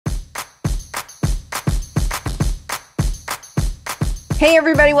Hey,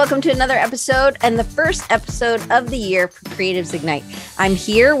 everybody, welcome to another episode and the first episode of the year for Creatives Ignite. I'm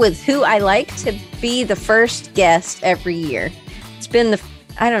here with who I like to be the first guest every year. It's been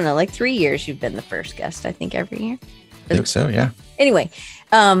 3 years you've been the first guest, I think, every year. I think so, yeah. Anyway,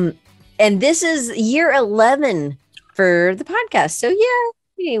 and this is year 11 for the podcast. So,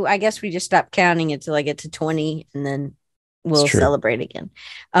 yeah, I guess we just stop counting until I get to 20 and then we'll celebrate again.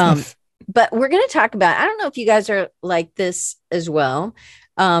 But we're going to talk about, I don't know if you guys are like this as well,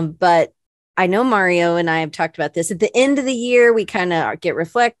 but I know Mario and I have talked about this. At the end of the year, we kind of get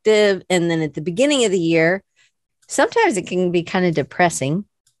reflective. And then at the beginning of the year, sometimes it can be kind of depressing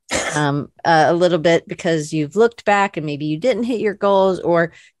a little bit because you've looked back and maybe you didn't hit your goals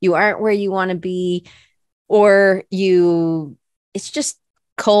or you aren't where you want to be, or it's just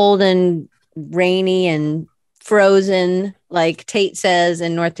cold and rainy and frozen, like Tate says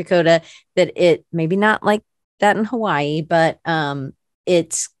in North Dakota, that it maybe not like that in Hawaii, but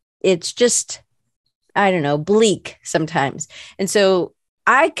it's just, I don't know, bleak sometimes. And so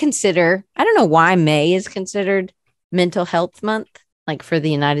I don't know why May is considered mental health month, like for the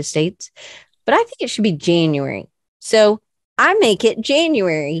United States, but I think it should be January. So I make it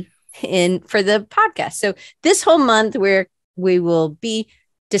January for the podcast. So this whole month we will be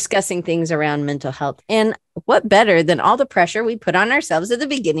discussing things around mental health. And what better than all the pressure we put on ourselves at the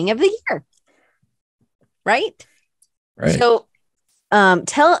beginning of the year? Right. So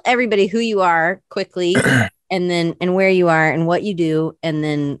tell everybody who you are quickly and where you are and what you do, and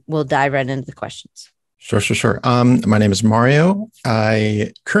then we'll dive right into the questions. Sure. My name is Mario.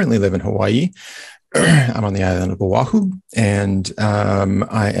 I currently live in Hawaii. I'm on the island of Oahu, and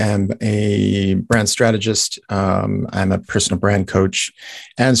I am a brand strategist. I'm a personal brand coach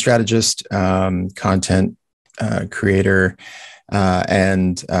and strategist, content creator,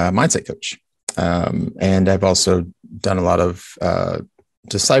 and mindset coach. And I've also done a lot of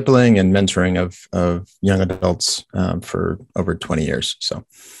discipling and mentoring of young adults for over 20 years. So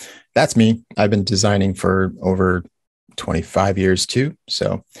that's me. I've been designing for over 25 years too.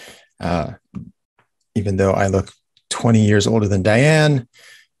 So even though I look 20 years older than Diane,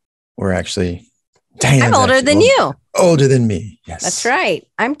 I'm older than you. Older than me. Yes. That's right.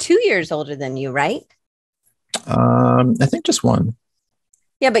 I'm 2 years older than you, right? I think just one.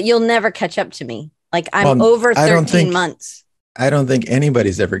 Yeah, but you'll never catch up to me. Like I'm over 13 months. I don't think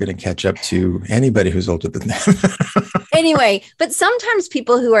anybody's ever going to catch up to anybody who's older than them. Anyway, but sometimes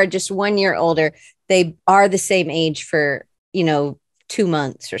people who are just 1 year older, they are the same age for, 2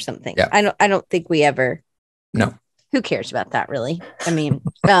 months or something. Yeah. I don't think we ever. No. Who cares about that, really? I mean,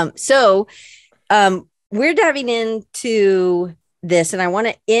 so we're diving into this, and I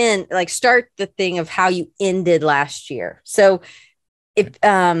want to start the thing of how you ended last year. So if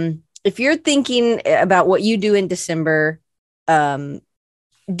you're thinking about what you do in December, do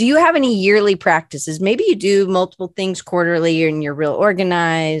you have any yearly practices? Maybe you do multiple things quarterly and you're real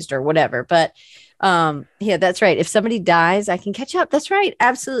organized or whatever, but yeah, that's right. If somebody dies, I can catch up. That's right.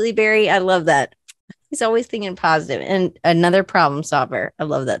 Absolutely, Barry. I love that. He's always thinking positive and another problem solver. I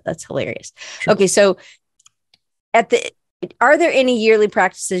love that. That's hilarious. Sure. Okay. So are there any yearly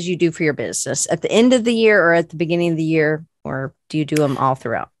practices you do for your business at the end of the year or at the beginning of the year, or do you do them all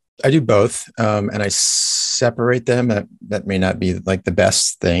throughout? I do both. And I separate them. That may not be like the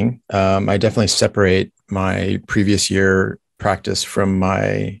best thing. I definitely separate my previous year practice from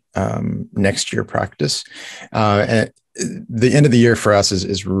my next year practice. And the end of the year for us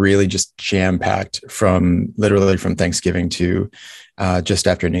is really just jam-packed literally from Thanksgiving to just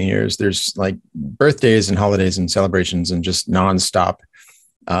after New Year's. There's like birthdays and holidays and celebrations and just nonstop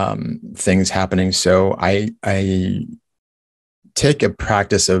things happening. So I take a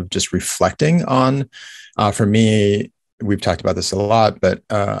practice of just reflecting on, for me, we've talked about this a lot, but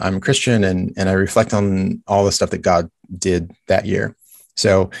I'm a Christian and I reflect on all the stuff that God did that year.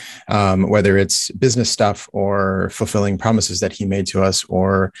 So whether it's business stuff or fulfilling promises that he made to us,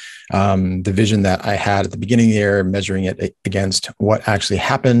 or the vision that I had at the beginning of the year, measuring it against what actually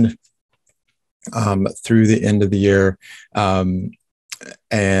happened through the end of the year.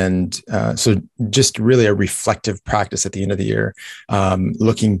 So just really a reflective practice at the end of the year,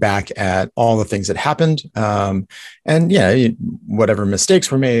 looking back at all the things that happened. Whatever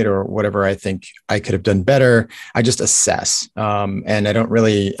mistakes were made or whatever I think I could have done better, I just assess. And I don't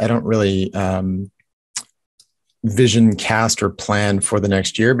really vision cast or plan for the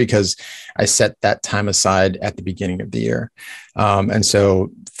next year because I set that time aside at the beginning of the year. And so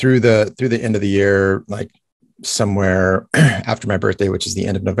through the end of the year, like somewhere after my birthday, which is the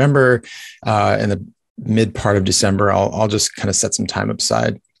end of November, in the mid part of December, I'll just kind of set some time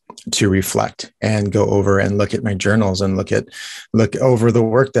aside to reflect and go over and look at my journals and look over the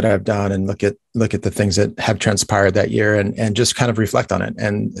work that I've done and look at the things that have transpired that year and just kind of reflect on it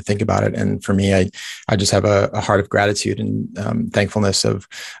and think about it. And for me, I just have a heart of gratitude and thankfulness of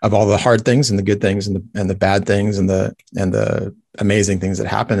all the hard things and the good things and the bad things and the amazing things that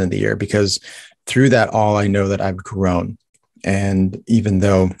happened in the year, because through that all, I know that I've grown. And even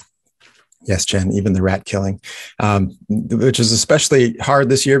though, yes, Jen, even the rat killing, which is especially hard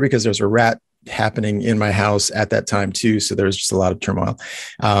this year because there's a rat happening in my house at that time too. So there was just a lot of turmoil.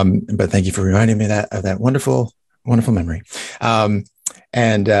 But thank you for reminding me of that wonderful, wonderful memory.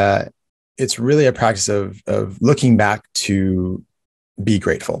 It's really a practice of looking back to be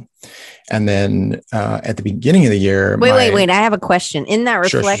grateful. And then at the beginning of the year, wait. I have a question. In that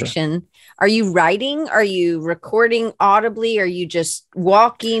reflection, sure. Are you writing? Are you recording audibly? Are you just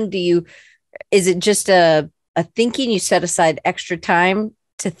walking? Is it just a thinking? You set aside extra time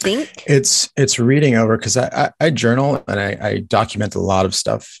to think? It's reading over, because I journal and I document a lot of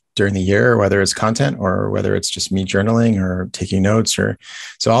stuff during the year, whether it's content or whether it's just me journaling or taking notes.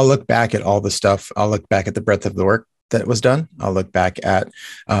 So I'll look back at all the stuff. I'll look back at the breadth of the work that was done. I'll look back at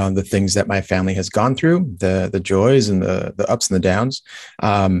the things that my family has gone through, the joys and the ups and the downs.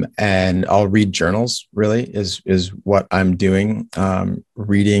 And I'll read journals, really is what I'm doing,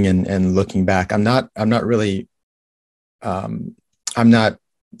 reading and looking back. I'm not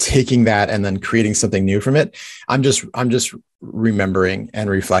taking that and then creating something new from it. I'm just remembering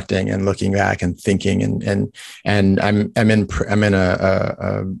and reflecting and looking back and thinking and I'm in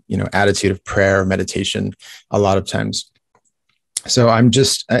a attitude of prayer, meditation a lot of times. So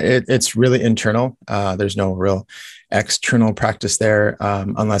it's really internal. There's no real external practice there,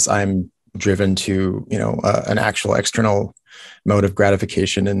 unless I'm driven to an actual external mode of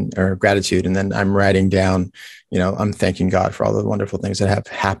gratification or gratitude, and then I'm writing down. I'm thanking God for all the wonderful things that have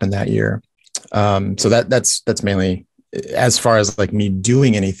happened that year. So that's mainly, as far as like me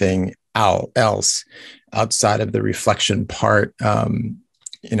doing anything else outside of the reflection part.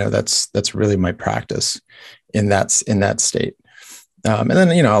 That's really my practice in that state. And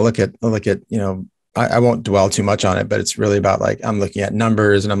then I'll look at I won't dwell too much on it, but it's really about like, I'm looking at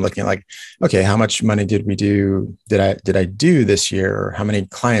numbers and I'm looking at like, okay, how much money did I do this year? Or how many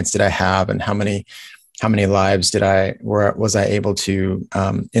clients did I have? And how many lives was I able to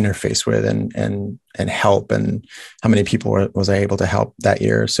interface with and help? And how many people was I able to help that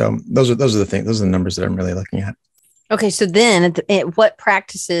year? So those are the things, those are the numbers that I'm really looking at. Okay. So then what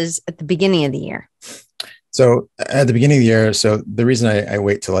practices at the beginning of the year? So at the beginning of the year, so the reason I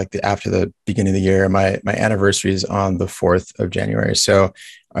wait till after the beginning of the year, my anniversary is on the 4th of January. So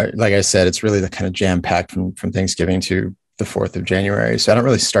like I said, it's really the kind of jam packed from Thanksgiving to the 4th of January. So I don't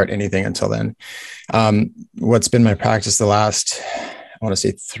really start anything until then. What's been my practice the last, I want to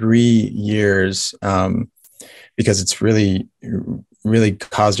say 3 years, because it's really, really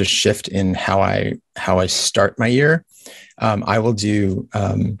caused a shift in how I start my year.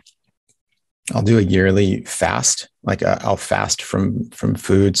 I'll do a yearly fast. Like I'll fast from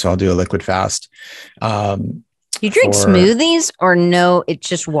food. So I'll do a liquid fast. You drink smoothies or no? It's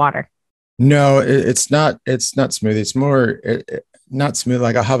just water. No, it's not smoothie. It's more not smooth.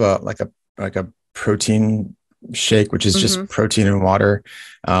 Like I'll have a protein shake, which is just protein and water.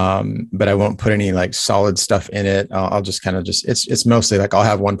 But I won't put any like solid stuff in it. I'll just kind of it's mostly like I'll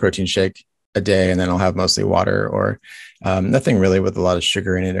have one protein shake a day and then I'll have mostly water or nothing really with a lot of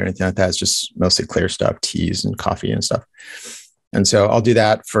sugar in it or anything like that. It's just mostly clear stuff, teas and coffee and stuff. And so I'll do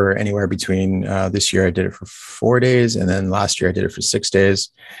that for anywhere between this year I did it for 4 days, and then last year I did it for 6 days.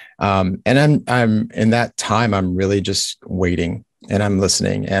 And I'm in that time I'm really just waiting and I'm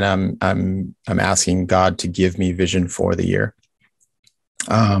listening and I'm asking God to give me vision for the year.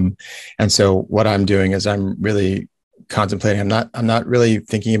 And so what I'm doing is I'm really contemplating. I'm not really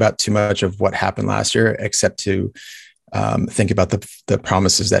thinking about too much of what happened last year, except to think about the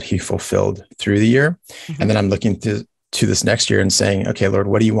promises that He fulfilled through the year. And then I'm looking to this next year and saying, okay, Lord,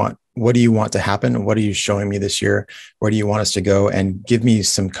 what do you want? What do you want to happen? What are you showing me this year? Where do you want us to go? And give me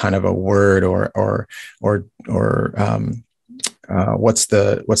some kind of a word or what's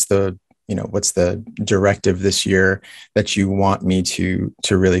the directive this year that you want me to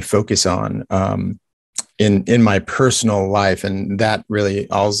really focus on in my personal life. And that really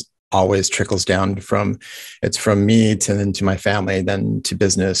always trickles down from me to my family, then to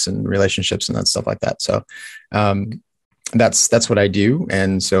business and relationships and that stuff like that. So that's what I do.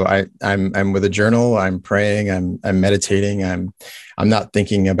 And so I'm with a journal, I'm praying, I'm meditating. I'm not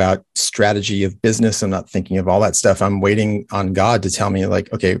thinking about strategy of business. I'm not thinking of all that stuff. I'm waiting on God to tell me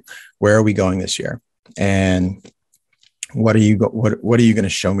like, okay, where are we going this year? And what are you going to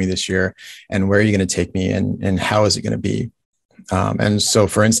show me this year, and where are you going to take me, and how is it going to be? And so,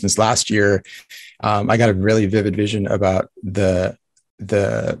 for instance, last year, I got a really vivid vision about the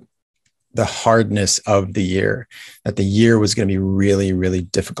hardness of the year, that the year was going to be really, really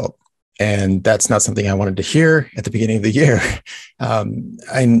difficult. And that's not something I wanted to hear at the beginning of the year. I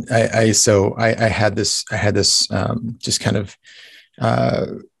had this just kind of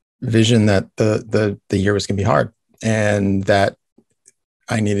vision that the year was going to be hard, and that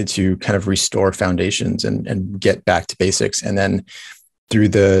I needed to kind of restore foundations and get back to basics. And then through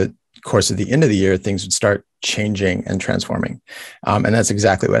the course of the end of the year, things would start changing and transforming. And that's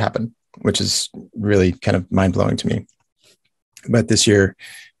exactly what happened, which is really kind of mind blowing to me. But this year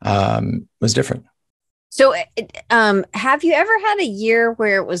was different. So, have you ever had a year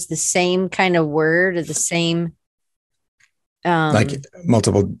where it was the same kind of word, or the same, like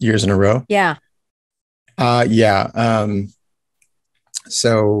multiple years in a row? Yeah. Yeah.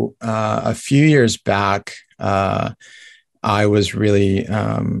 So a few years back, I was really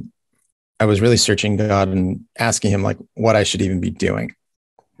searching God and asking him, like, what I should even be doing.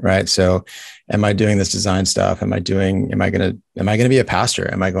 Right. So am I doing this design stuff? Am I going to be a pastor?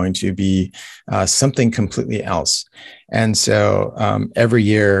 Am I going to be something completely else? And so every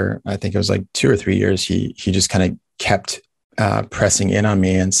year, I think it was like 2 or 3 years, he just kind of kept pressing in on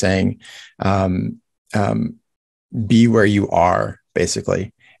me and saying, be where you are,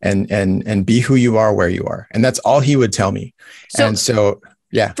 basically, and be who you are where you are. And that's all he would tell me. And so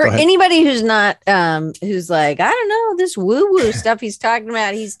yeah. For anybody who's not, who's like, I don't know, this woo-woo stuff he's talking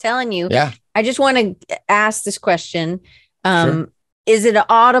about, he's telling you. Yeah. I just want to ask this question. Sure. Is it an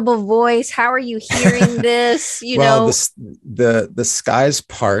audible voice? How are you hearing this? The skies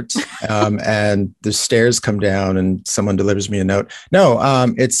part, and the stairs come down and someone delivers me a note. No,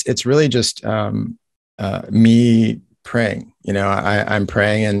 it's really just me praying. I'm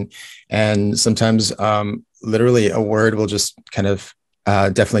praying, and sometimes literally a word will just kind of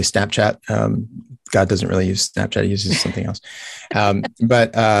definitely Snapchat. God doesn't really use Snapchat; he uses something else.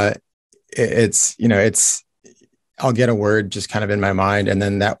 But it's I'll get a word just kind of in my mind, and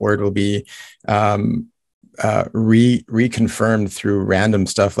then that word will be reconfirmed through random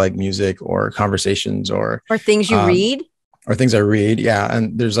stuff like music or conversations or things you read. Or things I read. Yeah.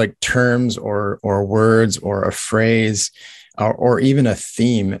 And there's like terms or words or a phrase or even a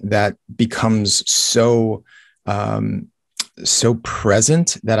theme that becomes so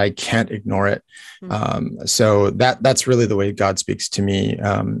present that I can't ignore it. Mm-hmm. So that's really the way God speaks to me.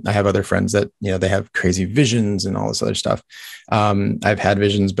 I have other friends that, they have crazy visions and all this other stuff. I've had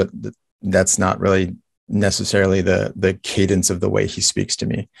visions, but that's not really necessarily the cadence of the way he speaks to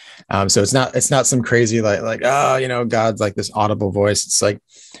me. So it's not some crazy like God's like this audible voice. It's like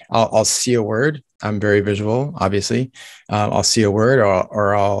I'll see a word. I'm very visual, obviously. I'll see a word,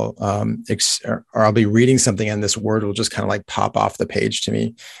 or I'll be reading something, and this word will just kind of like pop off the page to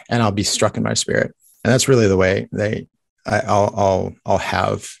me, and I'll be struck in my spirit. And that's really the way I'll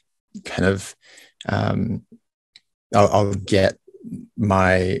have kind of I'll get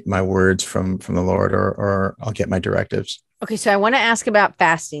my words from the Lord, or I'll get my directives. Okay. So I want to ask about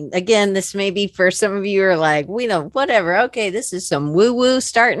fasting. Again, this may be for some of you are like, we don't, whatever. Okay. This is some woo woo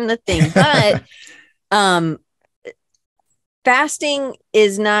starting the thing, but, fasting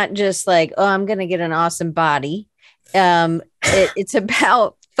is not just like, oh, I'm going to get an awesome body. It's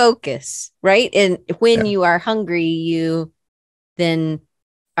about focus, right? And when you are hungry, you then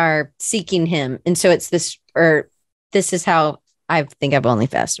are seeking him. And so it's this is how I think I've only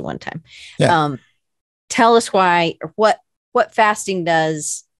fasted one time. Yeah. Tell us why, or what fasting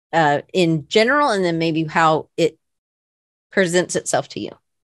does in general, and then maybe how it presents itself to you.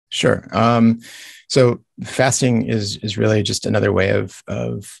 Sure. So fasting is really just another way of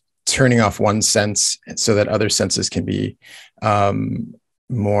turning off one sense so that other senses can be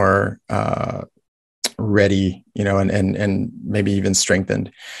more ready, and maybe even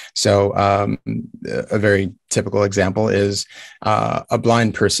strengthened. So a very typical example is a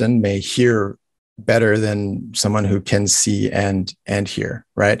blind person may hear better than someone who can see and hear,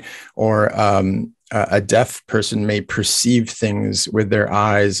 right? Or a deaf person may perceive things with their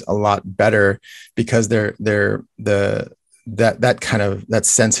eyes a lot better because that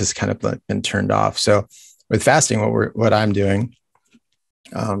sense has kind of been turned off. So with fasting, what I'm doing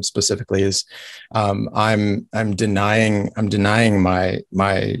specifically is I'm denying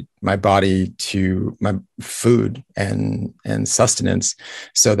my body to my food and sustenance,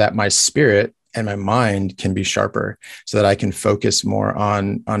 so that my spirit and my mind can be sharper, so that I can focus more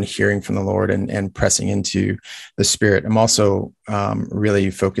on hearing from the Lord and pressing into the Spirit. I'm also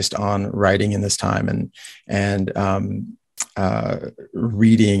really focused on writing in this time and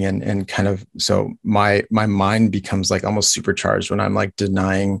reading and kind of, so my mind becomes like almost supercharged when I'm like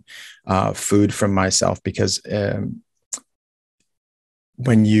denying food from myself, because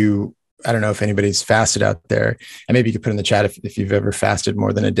when you, I don't know if anybody's fasted out there, and maybe you could put in the chat if you've ever fasted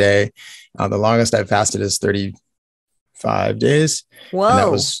more than a day. The longest I've fasted is 35 days. Whoa.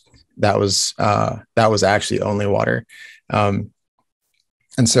 And that was actually only water.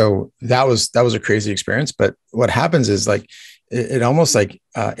 And so that was a crazy experience. But what happens is like, it almost like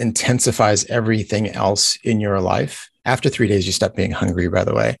intensifies everything else in your life. After 3 days, you stop being hungry, by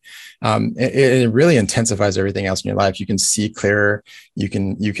the way. It really intensifies everything else in your life. You can see clearer. Your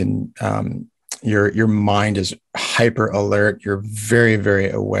mind is hyper alert. You're very, very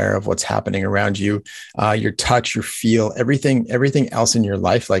aware of what's happening around you. Your touch, your feel, everything else in your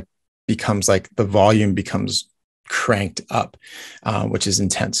life, like becomes like the volume becomes cranked up, which is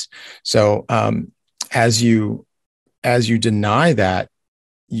intense. So as you deny that,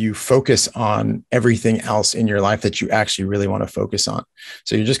 you focus on everything else in your life that you actually really want to focus on.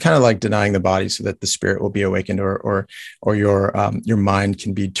 So you're just kind of like denying the body so that the spirit will be awakened, or your mind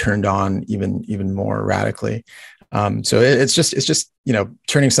can be turned on even more radically. So it's just, you know,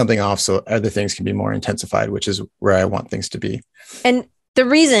 turning something off so other things can be more intensified, which is where I want things to be. And the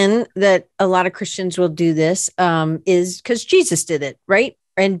reason that a lot of Christians will do this is because Jesus did it, right?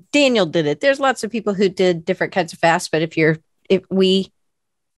 And Daniel did it. There's lots of people who did different kinds of fasts, but if we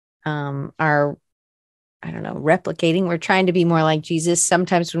are, I don't know, replicating, we're trying to be more like Jesus.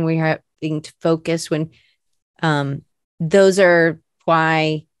 Sometimes when we are having to focus, when those are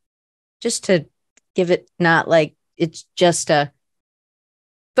why, just to give it, not like it's just a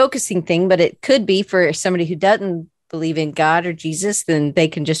focusing thing, but it could be for somebody who doesn't believe in God or Jesus, then they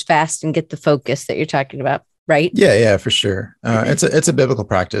can just fast and get the focus that you're talking about, right? Yeah, for sure. It's a biblical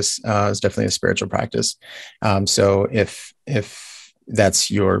practice. It's definitely a spiritual practice. So if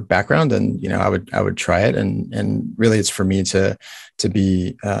that's your background, then, you know, I would try it. And really it's for me to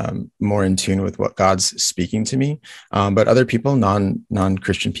be more in tune with what God's speaking to me. But other people,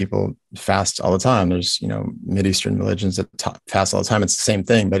 non-Christian people, fast all the time. There's, you know, Mideastern religions that fast all the time. It's the same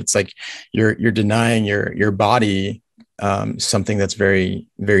thing, but it's like you're denying your body something that's very,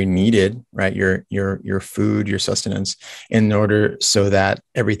 very needed, right? Your food, your sustenance, in order so that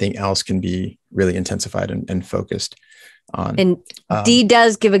everything else can be really intensified and focused on. And Dee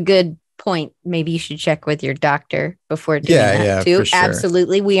does give a good point. Maybe you should check with your doctor before doing that too. For sure.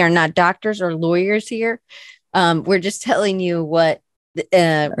 Absolutely. We are not doctors or lawyers here. We're just telling you what.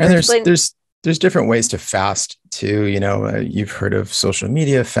 And there's different ways to fast too. You know, you've heard of social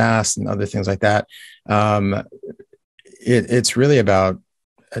media fast and other things like that. It's really about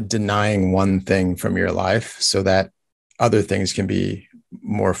denying one thing from your life so that other things can be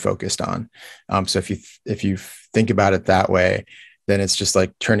more focused on. So if you think about it that way, then it's just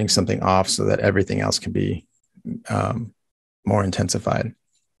like turning something off so that everything else can be more intensified.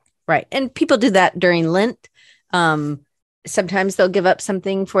 Right. And people do that during Lent. Sometimes they'll give up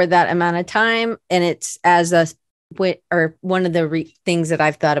something for that amount of time. And it's one of the things that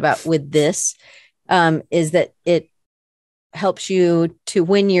I've thought about with this is that it helps you to,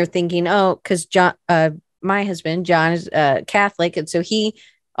 when you're thinking, because John, my husband, John, is Catholic. And so he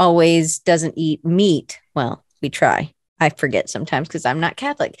always doesn't eat meat. Well, we try. I forget sometimes because I'm not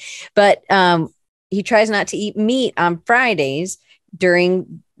Catholic, but he tries not to eat meat on Fridays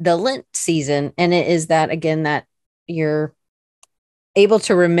during the Lent season. And it is that, again, that you're able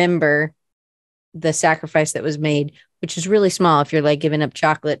to remember the sacrifice that was made, which is really small if you're like giving up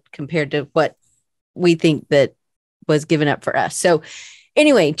chocolate compared to what we think that was given up for us. So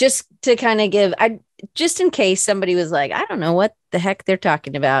anyway, just to kind of just in case somebody was like, I don't know what the heck they're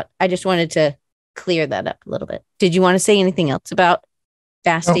talking about, I just wanted to clear that up a little bit. Did you want to say anything else about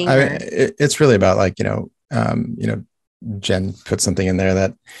fasting? It's really about like, Jen put something in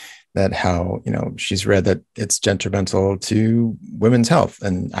there that how, she's read that it's detrimental to women's health.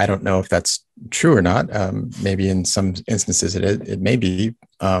 And I don't know if that's true or not. Maybe in some instances it may be.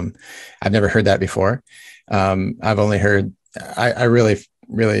 I've never heard that before. I've only heard, I really,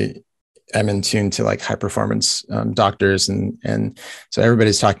 really am in tune to like high performance doctors. And so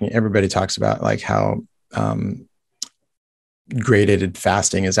everybody talks about like how gradated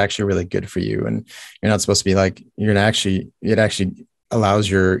fasting is actually really good for you. And you're not supposed to be like, it actually allows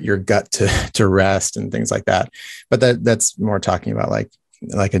your gut to rest and things like that. But that's more talking about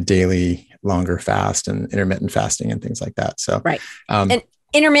like a daily longer fast and intermittent fasting and things like that. So, right. And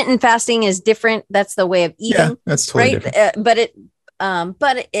intermittent fasting is different. That's the way of eating. Yeah, that's totally different.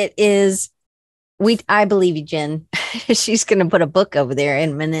 But it is I believe you, Jen. She's going to put a book over there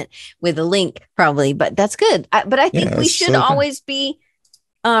in a minute with a link, probably, but that's good. But I think we should always be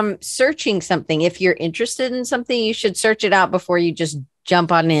searching something. If you're interested in something, you should search it out before you just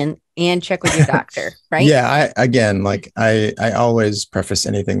jump on in and check with your doctor, right? Yeah. I always preface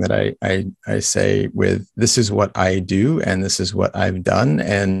anything that I say with, this is what I do and this is what I've done.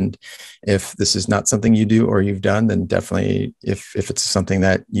 And if this is not something you do or you've done, then definitely if it's something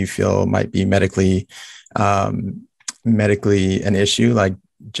that you feel might be medically an issue, like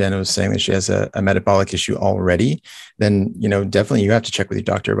Jen was saying that she has a metabolic issue already, then, definitely you have to check with your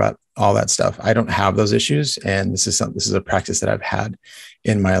doctor about all that stuff. I don't have those issues. And this is a practice that I've had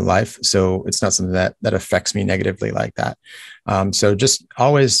in my life. So it's not something that affects me negatively like that. So just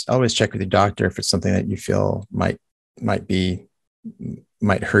always check with your doctor if it's something that you feel might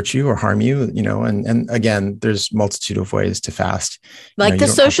hurt you or harm you, and again, there's multitude of ways to fast. Like the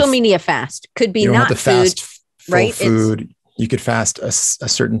social media fast could be not food, right? Food. You could fast a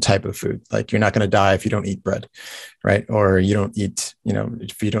certain type of food. Like you're not going to die if you don't eat bread, right? Or you don't eat,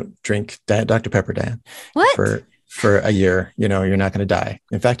 if you don't drink Dr. Pepper, Dan, for a year, you're not going to die.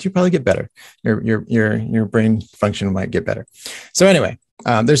 In fact, you probably get better. Your brain function might get better. So anyway,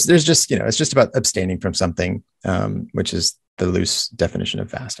 there's just, it's just about abstaining from something, which is the loose definition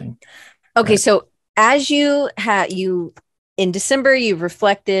of fasting. Okay. Right? So as you in December, you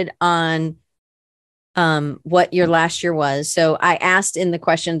reflected on what your last year was. So I asked in the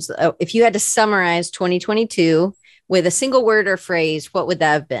questions, if you had to summarize 2022 with a single word or phrase, what would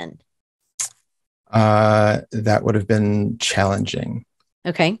that have been? That would have been challenging.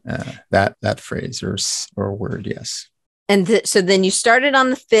 Okay. That phrase or word. Yes. And so then you started on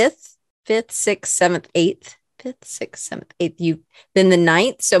the 5th, 6th, 7th, 8th, 5th, 6th, 7th, 8th, then the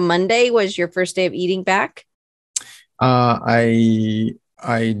 9th. So Monday was your first day of eating back. I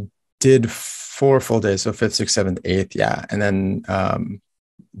did 4 full days. So 5th, 6th, 7th, 8th. Yeah. And then,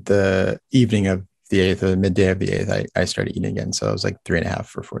 the evening of the 8th or the midday of the 8th, I started eating again. So it was like 3.5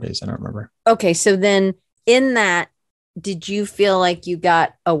 for 4 days. I don't remember. Okay. So then in that, did you feel like you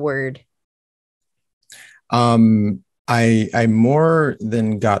got a word? I more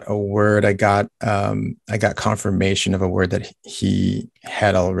than got a word. I got confirmation of a word that he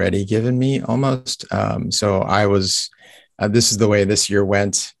had already given me almost. So I was, this is the way this year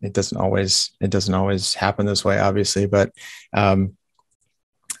went. It doesn't always happen this way, obviously, but,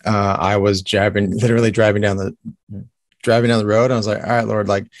 I was literally driving down the road. I was like, all right, Lord,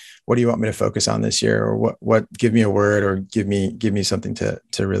 like, what do you want me to focus on this year? Or what, give me a word or give me something to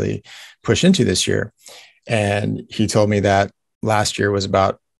really push into this year. And he told me that last year was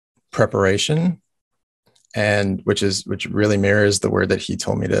about preparation, and which really mirrors the word that he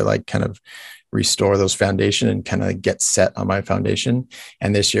told me to like kind of restore those foundation and kind of get set on my foundation.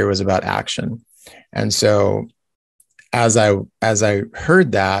 And this year was about action. And so as I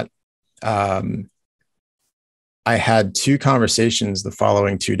heard that, I had 2 conversations the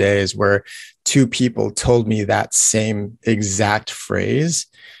following 2 days where 2 people told me that same exact phrase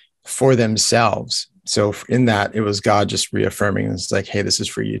for themselves. So in that, it was God just reaffirming. It's like, hey, this is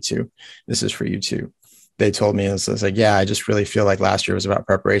for you too. This is for you too. They told me, and so it's like, yeah, I just really feel like last year was about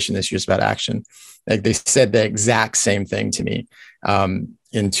preparation. This year's about action. Like they said the exact same thing to me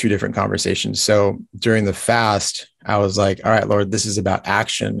in 2 different conversations. So during the fast, I was like, all right, Lord, this is about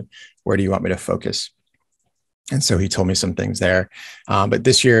action. Where do you want me to focus? And so he told me some things there. But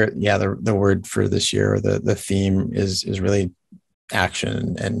this year, yeah, the word for this year, or the theme is really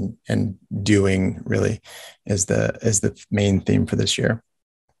action, and doing really is the main theme for this year.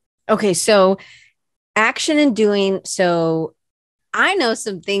 Okay. So action and doing. So I know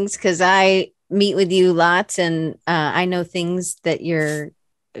some things because I meet with you lots, and I know things that you're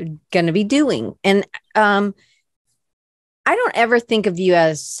going to be doing. And I don't ever think of you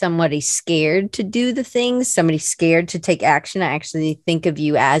as somebody scared to do the things, somebody scared to take action. I actually think of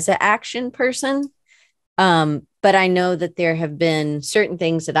you as an action person. But I know that there have been certain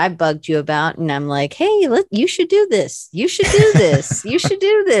things that I've bugged you about, and I'm like, hey, you should do this. You should do this. You should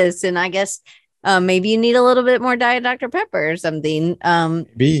do this. And I guess maybe you need a little bit more Diet Dr. Pepper or something.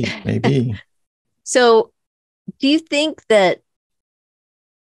 Maybe. So do you think that,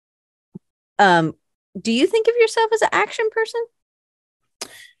 do you think of yourself as an action person?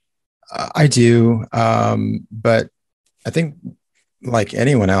 I do. But I think like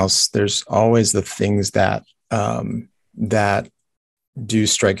anyone else, there's always the things that do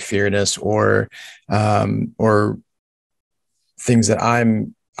strike fear in us, or things that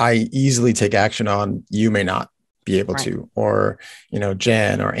I easily take action on. You may not. be able to, or,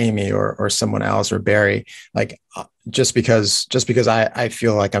 Jen or Amy or someone else or Barry, like just because I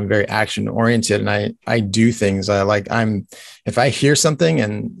feel like I'm very action oriented and I do things if I hear something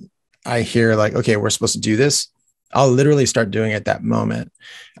and I hear like, okay, we're supposed to do this, I'll literally start doing it at that moment.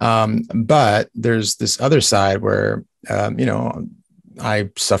 But there's this other side where, I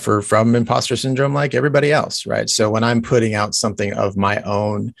suffer from imposter syndrome like everybody else, right? So when I'm putting out something of my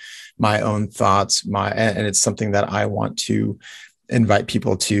own thoughts, and it's something that I want to invite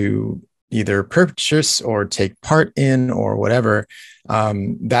people to either purchase or take part in or whatever,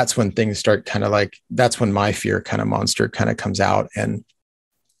 that's when things start that's when my fear kind of monster kind of comes out. And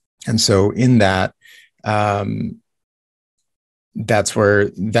so in that, that's where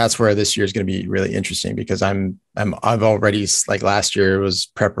this year is going to be really interesting, because I've already, like last year was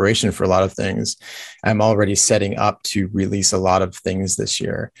preparation for a lot of things. I'm already setting up to release a lot of things this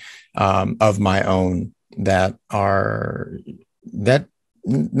year, of my own that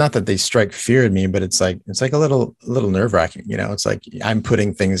not that they strike fear in me, but it's like a little nerve wracking. It's like I'm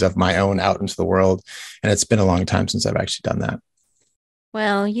putting things of my own out into the world, and it's been a long time since I've actually done that.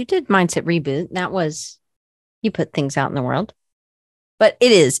 Well, you did Mindset Reboot. That was, you put things out in the world. But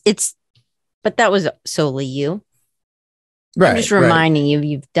but that was solely you. Right. I'm just reminding you,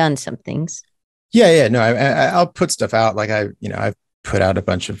 you've done some things. Yeah. No, I'll put stuff out. Like I've put out a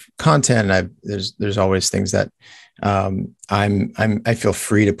bunch of content, and there's always things that I feel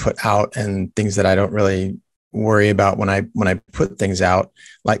free to put out, and things that I don't really worry about when I put things out,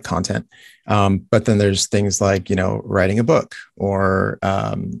 like content. But then there's things like, writing a book or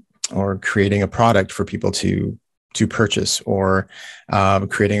creating a product for people to purchase, or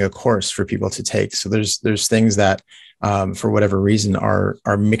creating a course for people to take. So there's things that, for whatever reason,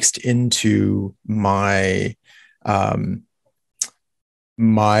 are mixed into my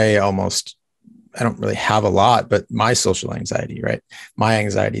almost, I don't really have a lot, but my social anxiety, right? My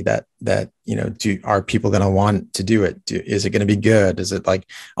anxiety that are people going to want to do it? Is it going to be good? Is it like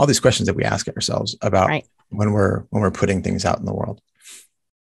all these questions that we ask ourselves about when we're putting things out in the world?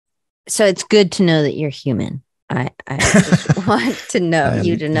 So it's good to know that you're human. I just want to know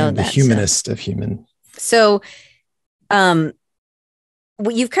you to know that. The humanist of human. So,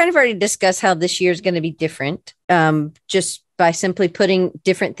 you've kind of already discussed how this year is going to be different. Just by simply putting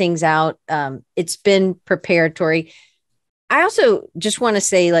different things out. It's been preparatory. I also just want to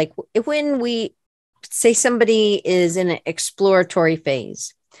say, like, when we say somebody is in an exploratory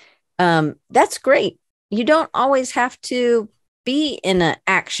phase, that's great. You don't always have to be in an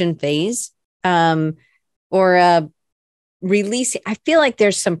action phase. Or releasing. I feel like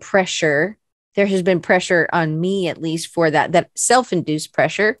there's some pressure. There has been pressure on me, at least, for that self-induced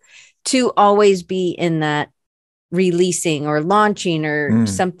pressure to always be in that releasing or launching or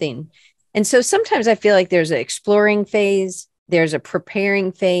something. And so sometimes I feel like there's an exploring phase, there's a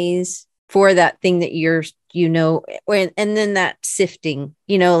preparing phase for that thing that and then that sifting,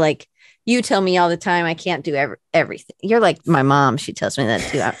 like you tell me all the time, I can't do everything. You're like my mom. She tells me that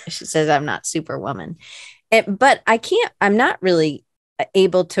too. She says I'm not Superwoman. But I'm not really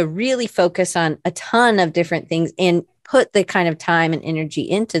able to really focus on a ton of different things and put the kind of time and energy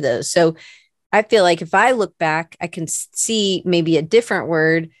into those. So I feel like if I look back, I can see maybe a different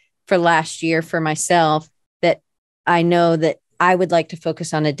word for last year for myself, that I know that I would like to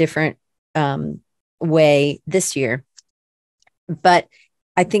focus on a different way this year. But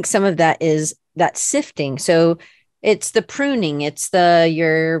I think some of that is that sifting. So it's the pruning, it's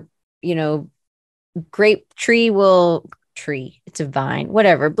your grape tree, it's a vine,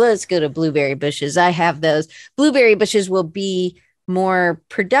 whatever. Let's go to blueberry bushes. I have those. Blueberry bushes will be more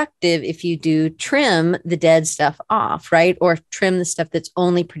productive if you do trim the dead stuff off, right? Or trim the stuff that's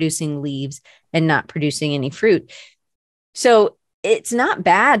only producing leaves and not producing any fruit. So it's not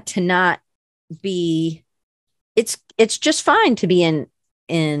bad to not be, it's just fine to be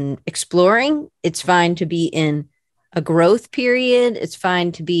in exploring. It's fine to be in a growth period. It's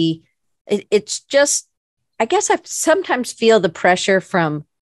fine to be, it's just, I guess I sometimes feel the pressure from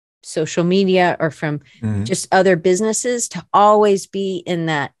social media or from just other businesses to always be in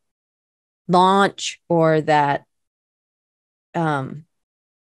that launch or that, I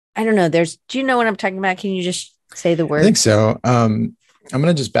don't know. Do you know what I'm talking about? Can you just say the word? I think so. I'm going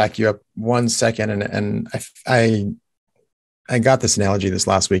to just back you up 1 second. And I got this analogy this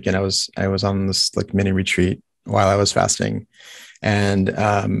last week, and I was on this like mini retreat while I was fasting. And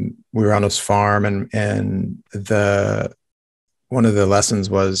we were on this farm, and one of the lessons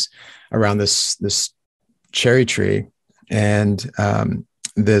was around this cherry tree, and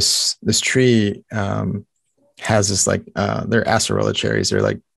this tree has this like they're acerola cherries. They're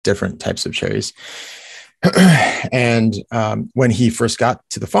like different types of cherries, And when he first got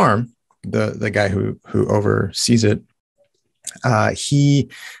to the farm, the guy who oversees it, he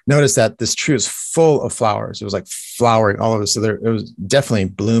noticed that this tree was full of flowers. It was like flowering all over. So it was definitely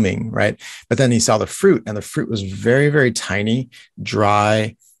blooming, right? But then he saw the fruit, and the fruit was very, very tiny,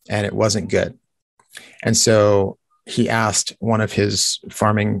 dry, and it wasn't good. And so he asked one of his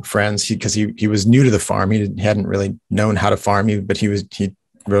farming friends, because he was new to the farm. He hadn't really known how to farm, but he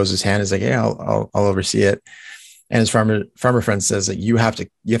rose his hand. He's like, yeah, I'll oversee it. And his farmer friend says that you have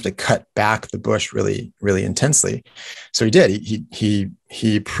to cut back the bush really, really intensely. So he did.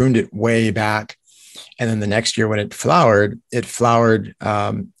 He pruned it way back. And then the next year when it flowered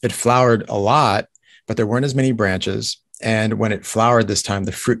a lot, but there weren't as many branches. And when it flowered this time,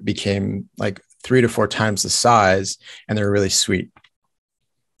 the fruit became like 3 to 4 times the size, and they were really sweet.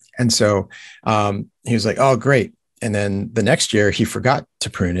 And so he was like, oh, great. And then the next year he forgot to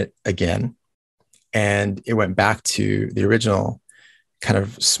prune it again, and it went back to the original kind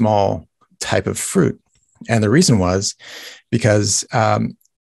of small type of fruit. And the reason was because the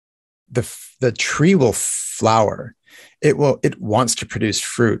tree will flower. It wants to produce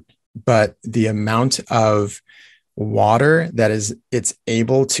fruit, but the amount of water that it's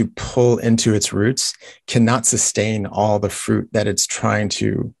able to pull into its roots cannot sustain all the fruit that it's trying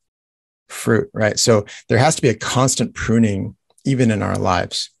to fruit, right? So there has to be a constant pruning even in our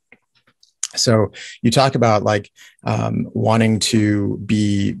lives. So you talk about like wanting to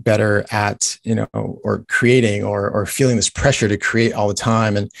be better at, or creating or feeling this pressure to create all the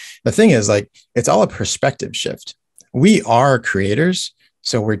time. And the thing is, like, it's all a perspective shift. We are creators.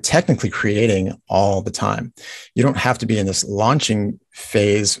 So we're technically creating all the time. You don't have to be in this launching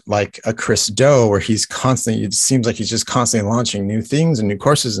phase like a Chris Do, where it seems like he's just constantly launching new things and new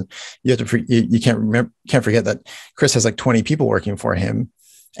courses. And you can't forget that Chris has like 20 people working for him.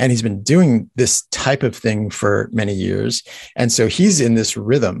 And he's been doing this type of thing for many years. And so he's in this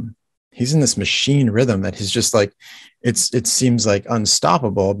rhythm. He's in this machine rhythm that he's just like, it seems like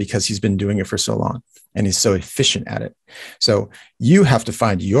unstoppable because he's been doing it for so long and he's so efficient at it. So you have to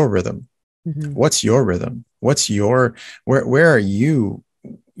find your rhythm. Mm-hmm. What's your rhythm? Where are you?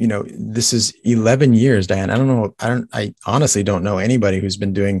 This is 11 years, Diane. I honestly don't know anybody who's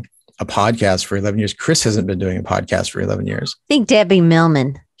been doing a podcast for 11 years. Chris hasn't been doing a podcast for 11 years. I think Debbie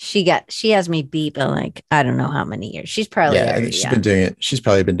Millman, she has me beat on like, I don't know how many years. She's probably, I think she's been doing it. She's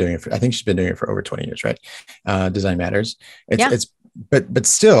probably been doing it I think she's been doing it for over 20 years, right? Design Matters. But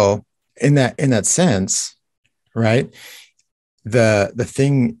still in that sense, right? The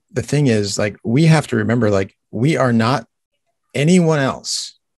thing is, like, we have to remember, like, we are not anyone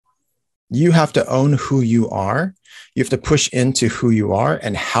else. You have to own who you are. You have to push into who you are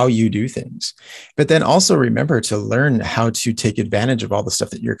and how you do things. But then also remember to learn how to take advantage of all the stuff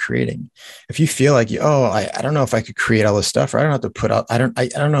that you're creating. If you feel like, I don't know if I could create all this stuff, or I don't have to put out, I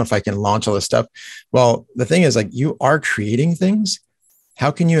don't know if I can launch all this stuff. Well, the thing is, like, you are creating things.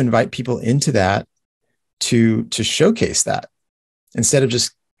 How can you invite people into that to showcase that, instead of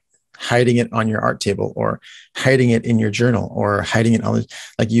just hiding it on your art table or hiding it in your journal or hiding it on,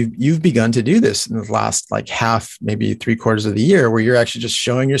 like, you've begun to do this in the last like half, maybe 3/4 of the year, where you're actually just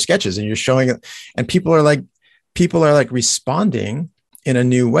showing your sketches and you're showing it, and people are like responding in a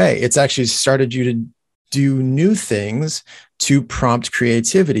new way. It's actually started you to do new things to prompt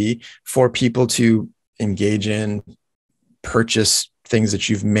creativity for people to engage in, purchase things that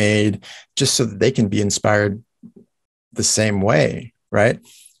you've made, just so that they can be inspired the same way, right?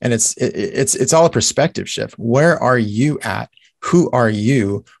 And it's all a perspective shift. Where are you at? Who are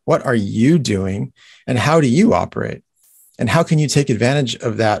you? What are you doing? And how do you operate? And how can you take advantage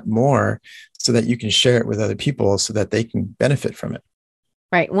of that more so that you can share it with other people so that they can benefit from it?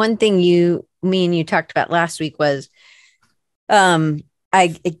 Right. One thing me and you talked about last week was, I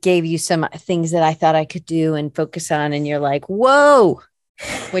gave you some things that I thought I could do and focus on. And you're like, whoa,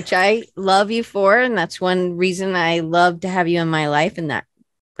 which I love you for. And that's one reason I love to have you in my life in that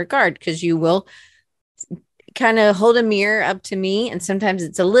regard, because you will kind of hold a mirror up to me, and sometimes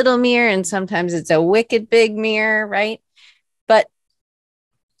it's a little mirror and sometimes it's a wicked big mirror, right? But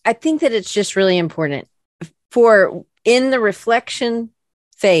I think that it's just really important for in the reflection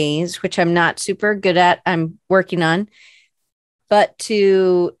phase, which I'm not super good at, I'm working on, but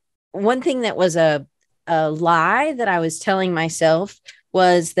one thing that was a lie that I was telling myself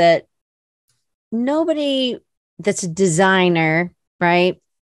was that nobody that's a designer, right,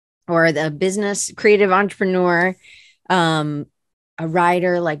 or the business creative entrepreneur, a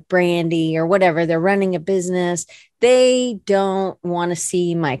writer like Brandy or whatever, they're running a business, they don't want to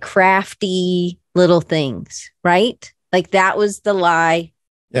see my crafty little things, right? Like, that was the lie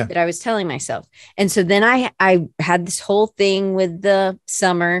Yeah. that I was telling myself. And so then I had this whole thing with the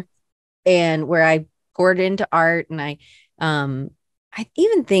summer and where I poured into art, and I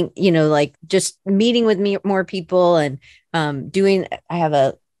even think, like just meeting with more people and I have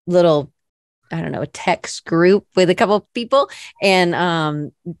a little, I don't know, a text group with a couple of people,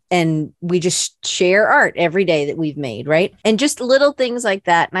 and we just share art every day that we've made, right? And just little things like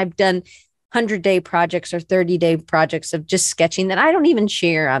that. And I've done 100-day projects or 30-day projects of just sketching that I don't even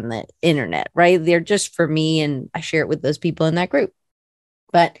share on the internet, right? They're just for me, and I share it with those people in that group.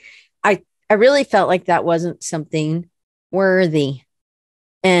 But I really felt like that wasn't something worthy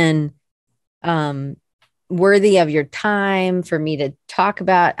and worthy of your time for me to talk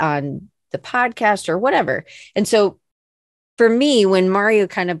about on the podcast or whatever. And so for me, when Mario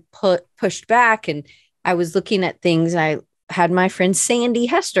kind of pushed back and I was looking at things, I had my friend Sandy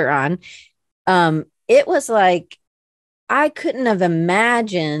Hester on. It was like, I couldn't have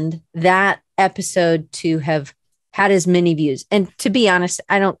imagined that episode to have had as many views. And to be honest,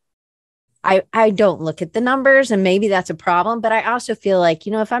 I don't look at the numbers, and maybe that's a problem, but I also feel like,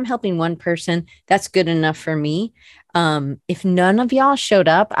 if I'm helping one person, that's good enough for me. If none of y'all showed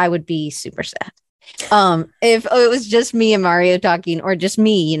up, I would be super sad. If it was just me and Mario talking, or just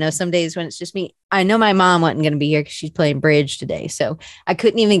me, some days when it's just me, I know my mom wasn't going to be here because she's playing bridge today. So I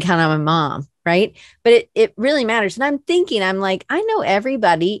couldn't even count on my mom. Right. But it really matters. And I'm like, I know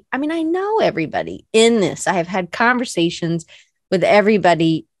everybody. I mean, I know everybody in this. I have had conversations with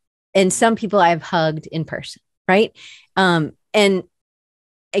everybody, and some people I've hugged in person. Right. And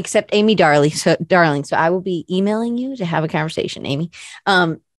except Amy Darling. So I will be emailing you to have a conversation, Amy.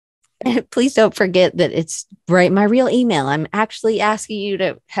 Please don't forget that it's my real email. I'm actually asking you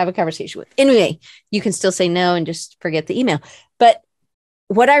to have a conversation with. Anyway, you can still say no and just forget the email. But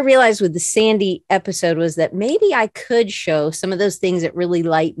what I realized with the Sandy episode was that maybe I could show some of those things that really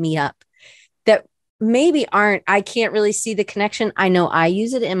light me up that maybe I can't really see the connection. I know I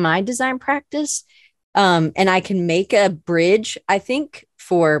use it in my design practice. And I can make a bridge, I think,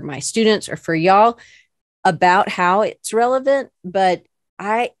 for my students or for y'all about how it's relevant, but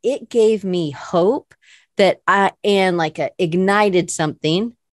it gave me hope that ignited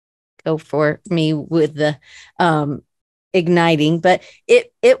something. Go for me with the igniting, but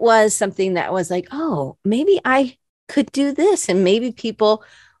it was something that was like, oh, maybe I could do this, and maybe people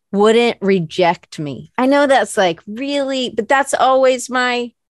wouldn't reject me. I know that's like really, but that's always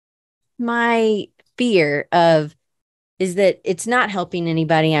my fear is that it's not helping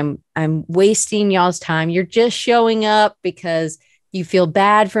anybody. I'm wasting y'all's time. You're just showing up because you feel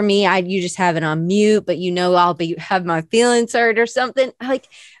bad for me. You just have it on mute, but I'll have my feelings hurt or something. Like,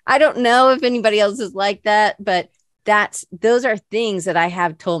 I don't know if anybody else is like that, but those are things that I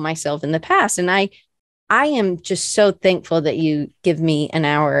have told myself in the past. And I am just so thankful that you give me an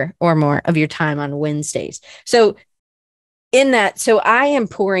hour or more of your time on Wednesdays. So I am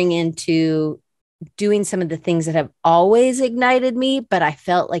pouring into doing some of the things that have always ignited me, but I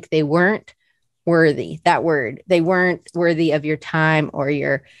felt like they weren't worthy. That word, they weren't worthy of your time, or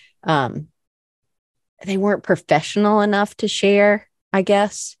they weren't professional enough to share, I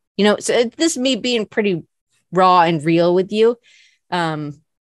guess. So this is me being pretty raw and real with you. Okay,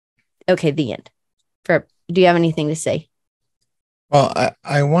 the end. Do you have anything to say? Well,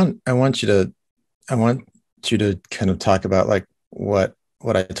 I want you to kind of talk about like what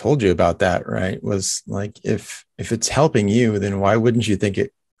I told you about that, right? Was like, if it's helping you, then why wouldn't you think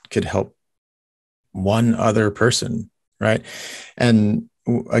it could help one other person, right? And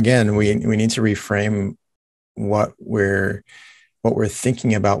again, we need to reframe what we're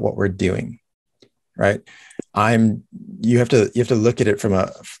thinking about, what we're doing, right? You have to look at it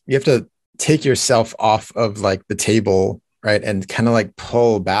you have to take yourself off of like the table, right? And kind of like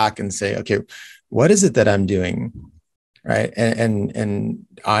pull back and say, okay, what is it that I'm doing? Right. And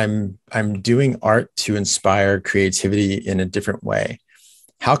I'm doing art to inspire creativity in a different way.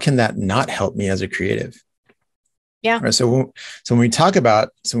 How can that not help me as a creative? Yeah. Right. So when we talk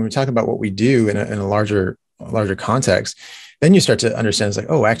about what we do in a larger context, then you start to understand it's like,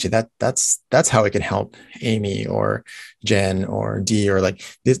 oh, actually that's how it can help Amy or Jen or Dee, or like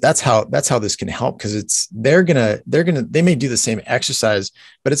this, that's how this can help, because they may do the same exercise,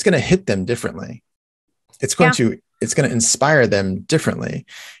 but it's going to hit them differently. It's going to inspire them differently.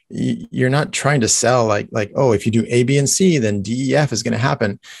 You're not trying to sell like, oh, if you do A, B, and C, then D, E, F is going to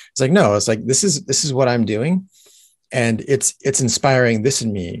happen. It's like, no, it's like, this is what I'm doing, and it's inspiring this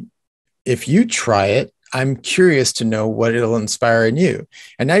in me. If you try it, I'm curious to know what it'll inspire in you.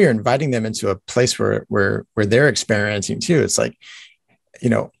 And now you're inviting them into a place where they're experiencing too. It's like,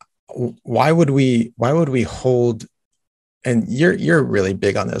 why would we hold and you're really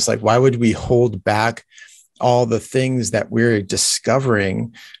big on this. Like, why would we hold back all the things that we're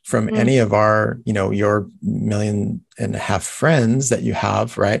discovering from any of our, your 1.5 million friends that you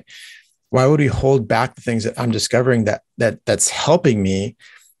have, right? Why would we hold back the things that I'm discovering that's helping me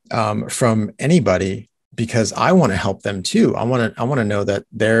from anybody? Because I want to help them too. I want to know that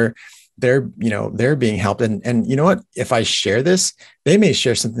they're being helped. And you know what? If I share this, they may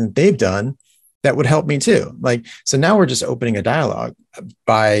share something that they've done that would help me too. Like, so now we're just opening a dialogue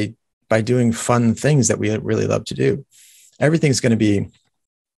by doing fun things that we really love to do. Everything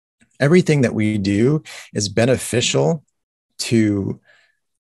that we do is beneficial to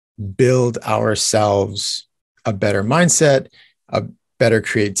build ourselves a better mindset, a better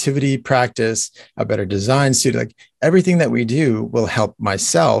creativity practice, a better design student. Like, everything that we do will help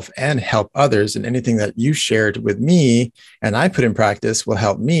myself and help others. And anything that you shared with me and I put in practice will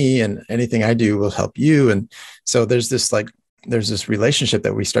help me, and anything I do will help you. And so there's this relationship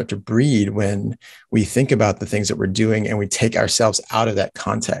that we start to breed when we think about the things that we're doing and we take ourselves out of that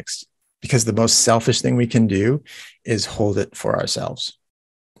context, because the most selfish thing we can do is hold it for ourselves.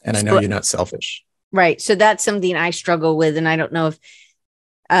 And I know you're not selfish. Right. So that's something I struggle with. And I don't know if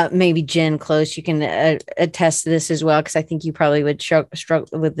maybe Jen Close, you can attest to this as well, because I think you probably would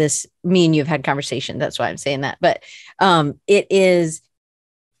struggle with this. Me and you have had conversation. That's why I'm saying that. But it is,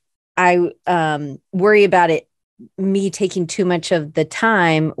 I worry about it, me taking too much of the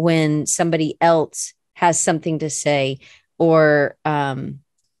time when somebody else has something to say, or, and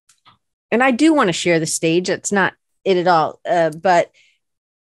I do want to share the stage. That's not it at all.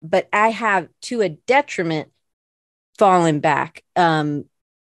 But I have, to a detriment, fallen back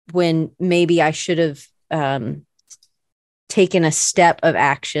when maybe I should have taken a step of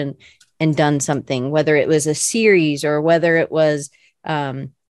action and done something, whether it was a series or whether it was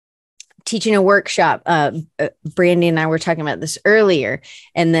teaching a workshop. Brandy and I were talking about this earlier,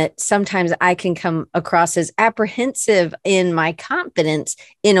 and that sometimes I can come across as apprehensive in my confidence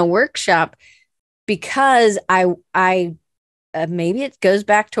in a workshop because I maybe it goes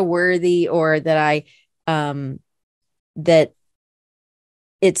back to worthy, or that that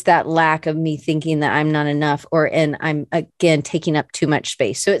it's that lack of me thinking that I'm not enough, and I'm again taking up too much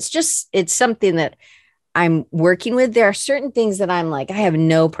space. So it's something that I'm working with. There are certain things that I'm like, I have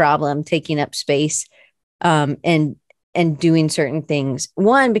no problem taking up space and doing certain things.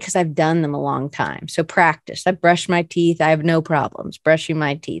 One, because I've done them a long time. So practice. I brush my teeth. I have no problems brushing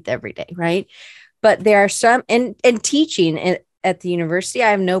my teeth every day. Right. But there are some, and teaching at the university, I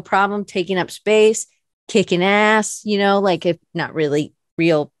have no problem taking up space, kicking ass, like, if not really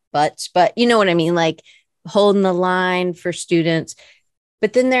real butts, but you know what I mean? Like holding the line for students.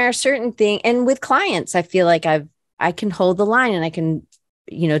 But then there are certain things, and with clients, I feel like I can hold the line, and I can,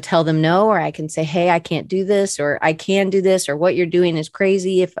 tell them no, or I can say, hey, I can't do this, or I can do this, or what you're doing is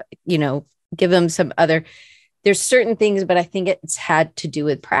crazy. If, give them some other, there's certain things, but I think it's had to do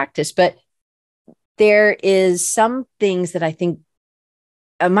with practice. But there is some things that I think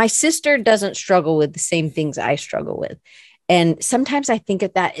my sister doesn't struggle with the same things I struggle with. And sometimes I think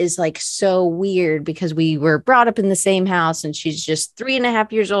that is like so weird, because we were brought up in the same house, and she's just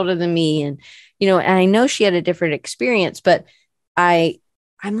 3.5 years older than me. And, and I know she had a different experience, but I'm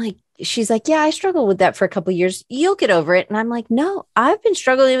like, she's like, yeah, I struggled with that for a couple of years. You'll get over it. And I'm like, no, I've been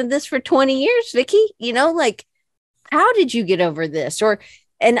struggling with this for 20 years, Vicky, like, how did you get over this?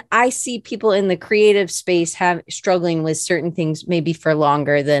 And I see people in the creative space struggling with certain things, maybe for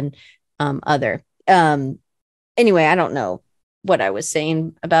longer than other. Anyway, I don't know what I was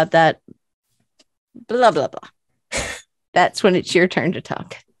saying about that. Blah, blah, blah. That's when it's your turn to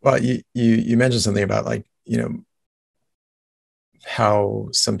talk. Well, you mentioned something about, like, how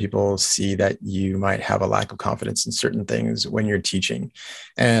some people see that you might have a lack of confidence in certain things when you're teaching.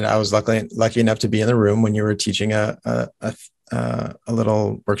 And I was lucky enough to be in the room when you were teaching a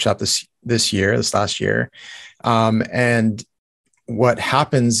little workshop this last year. And what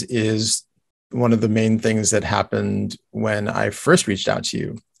happens is, one of the main things that happened when I first reached out to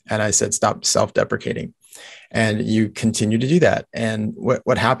you and I said, stop self-deprecating. And you continue to do that. And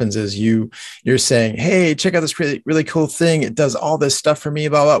what happens is you're saying, hey, check out this really, really cool thing. It does all this stuff for me,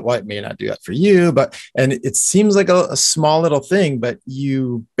 blah, blah. Well, it may not do that for you, and it seems like a small little thing, but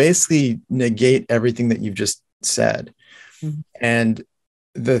you basically negate everything that you've just said. Mm-hmm. And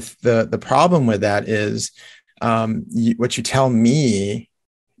the problem with that is what you tell me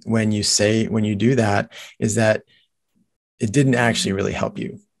when you do that is that it didn't actually really help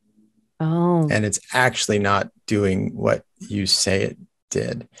you. Oh. And it's actually not doing what you say it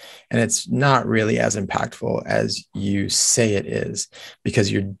did. And it's not really as impactful as you say it is,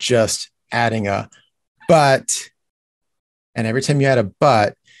 because you're just adding but And every time you add a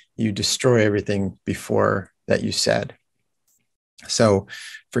but, you destroy everything before that you said. So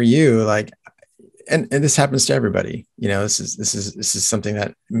for you, like, and this happens to everybody, this is something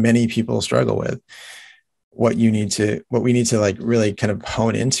that many people struggle with. What we need to like really kind of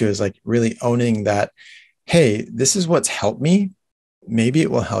hone into is like really owning that, hey, this is what's helped me. Maybe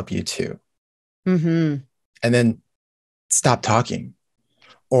it will help you too. Mm-hmm. And then stop talking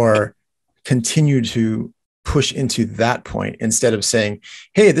or continue to push into that point instead of saying,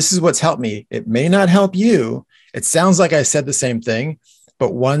 hey, this is what's helped me. It may not help you. It sounds like I said the same thing,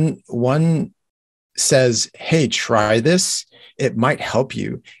 but one says, hey, try this. It might help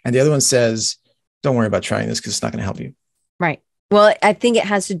you. And the other one says, don't worry about trying this because it's not going to help you. Right. Well, I think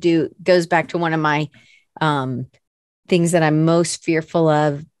it goes back to one of my things that I'm most fearful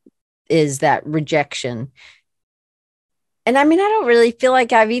of is that rejection. And I mean, I don't really feel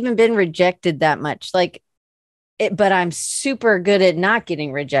like I've even been rejected that much. But I'm super good at not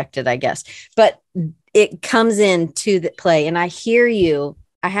getting rejected, I guess. But it comes into the play, and I hear you.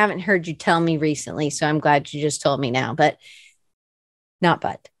 I haven't heard you tell me recently, so I'm glad you just told me now. But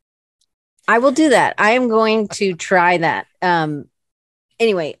I will do that. I am going to try that.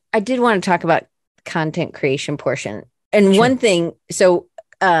 Anyway, I did want to talk about content creation portion. And one thing, so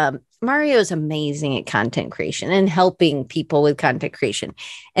Mario is amazing at content creation and helping people with content creation.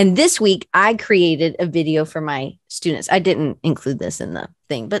 And this week I created a video for my students. I didn't include this in the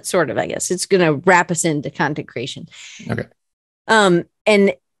thing, but sort of, I guess it's going to wrap us into content creation. Okay.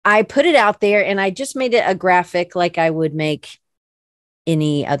 And I put it out there and I just made it a graphic like I would make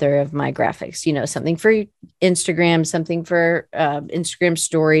any other of my graphics, something for Instagram, something for Instagram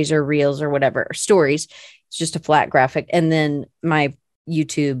stories or reels or whatever, or stories. It's just a flat graphic. And then my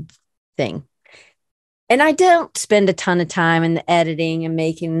YouTube thing. And I don't spend a ton of time in the editing and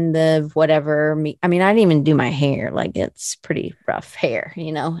making the whatever. I mean, I didn't even do my hair. Like, it's pretty rough hair, I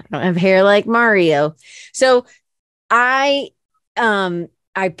don't have hair like Mario. So I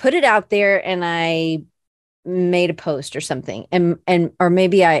put it out there and I made a post or something. Or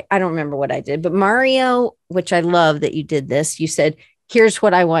maybe I don't remember what I did, but Mario, which I love that you did this, you said, here's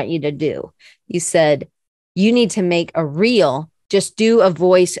what I want you to do. You said, you need to make a reel. Just do a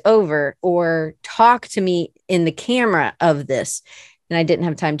voiceover or talk to me in the camera of this. And I didn't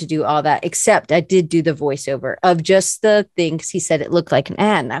have time to do all that, except I did do the voiceover of just the thing because he said it looked like an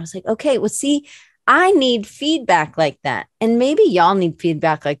ad. And I was like, okay, well, see, I need feedback like that. And maybe y'all need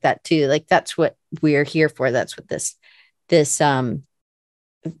feedback like that too. Like, that's what we're here for. That's what this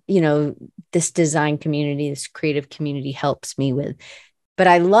design community, this creative community helps me with. But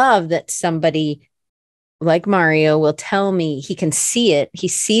I love that somebody like Mario will tell me, he can see it. He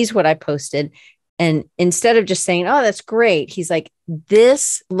sees what I posted. And instead of just saying, oh, that's great, he's like,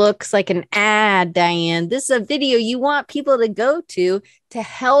 this looks like an ad, Diane. This is a video you want people to go to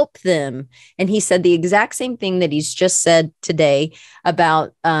help them. And he said the exact same thing that he's just said today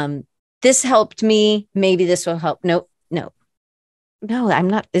about this helped me. Maybe this will help. No, I'm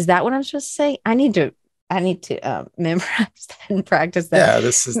not. Is that what I'm supposed to say? I need to memorize that and practice that. Yeah,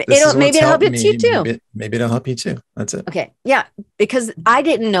 this is maybe it'll help you too. Maybe it'll help you too. That's it. Okay. Yeah. Because I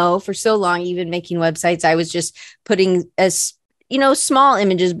didn't know for so long, even making websites, I was just putting as, small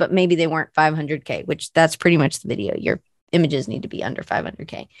images, but maybe they weren't 500K, which that's pretty much the video. Your images need to be under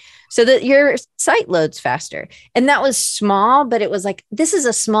 500K so that your site loads faster. And that was small, but it was like, this is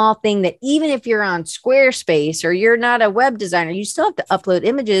a small thing that even if you're on Squarespace or you're not a web designer, you still have to upload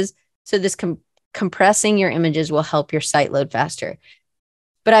images. So this compressing your images will help your site load faster.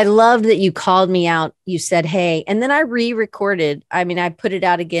 But I loved that you called me out. You said, hey, and then I re-recorded. I mean, I put it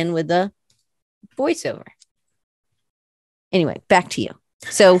out again with the voiceover. Anyway, back to you.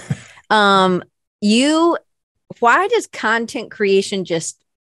 So why does content creation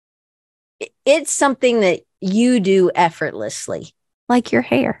it's something that you do effortlessly, like your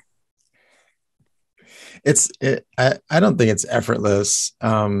hair? I don't think it's effortless.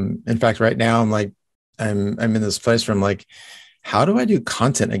 In fact, right now I'm in this place where I'm like, how do I do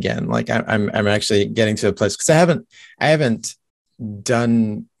content again? Like I'm actually getting to a place because I've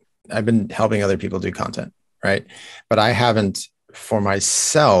been helping other people do content, right? But I haven't for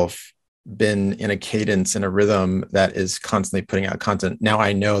myself been in a cadence and a rhythm that is constantly putting out content. Now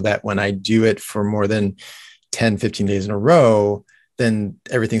I know that when I do it for more than 10, 15 days in a row, then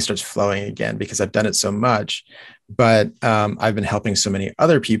everything starts flowing again because I've done it so much. But I've been helping so many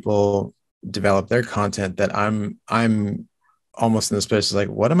other people develop their content that I'm almost in this place like,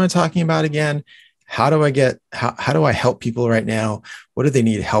 what am I talking about again? how do I help people right now? What do they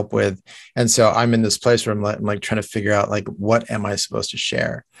need help with? And so I'm in this place where I'm like trying to figure out like, what am I supposed to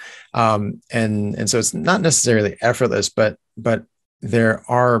share? And so it's not necessarily effortless, but there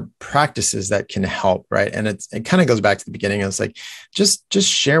are practices that can help, right? And it kind of goes back to the beginning. It's like, just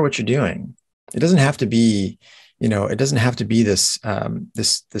share what you're doing. It doesn't have to be, it doesn't have to be this,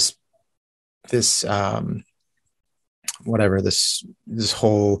 this whatever this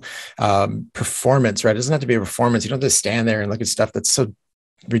whole performance, right? It doesn't have to be a performance. You don't have to stand there and look at stuff that's so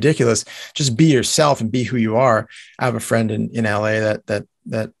ridiculous. Just be yourself and be who you are. I have a friend in LA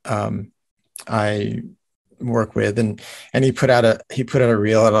that I work with, and he put out a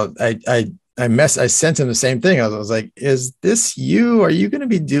reel, and I sent him the same thing. I was like, is this you? Are you going to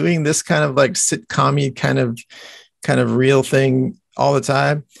be doing this kind of like sitcom-y kind of real thing all the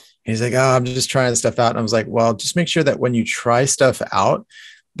time? And he's like, oh, I'm just trying stuff out. And I was like, well, just make sure that when you try stuff out,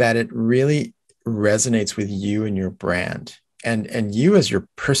 that it really resonates with you and your brand and you as your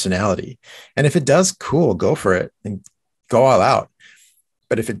personality. And if it does, cool, go for it and go all out.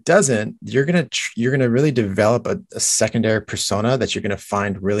 But if it doesn't, you're gonna really develop a secondary persona that you're gonna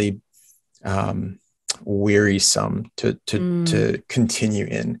find really wearisome to continue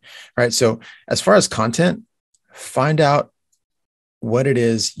in, right? So as far as content, find out what it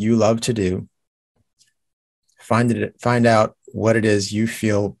is you love to do. Find out what it is you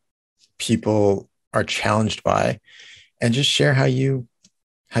feel people are challenged by, and just share how you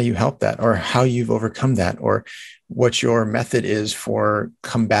help that, or how you've overcome that, or what your method is for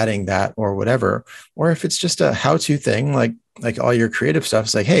combating that, or whatever. Or if it's just a how-to thing, like all your creative stuff,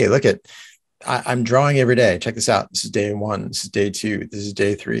 it's like, hey, look at, I'm drawing every day. Check this out. This is day 1. This is day 2. This is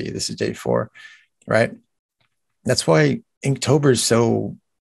day 3. This is day 4. Right? That's why Inktober is so,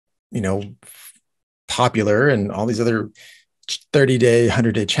 popular, and all these other 30-day,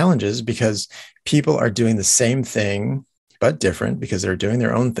 100-day challenges, because people are doing the same thing, but different, because they're doing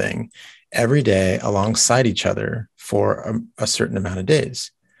their own thing every day alongside each other for a certain amount of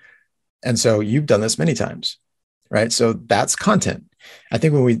days. And so you've done this many times, right? So that's content. I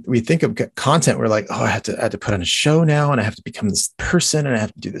think when we think of content, we're like, oh, I have to put on a show now, and I have to become this person, and I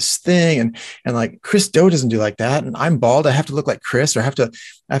have to do this thing. And like Chris Do doesn't do like that. And I'm bald. I have to look like Chris, or I have to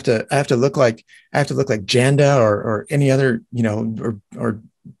look like Janda or any other, or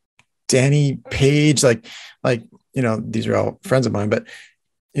Danny Page, like, these are all friends of mine, but,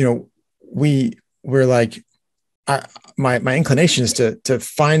 we're like, my inclination is to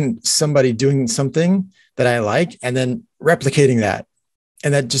find somebody doing something that I like, and then replicating that.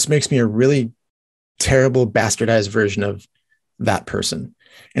 And that just makes me a really terrible, bastardized version of that person,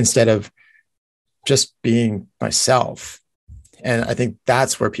 instead of just being myself. And I think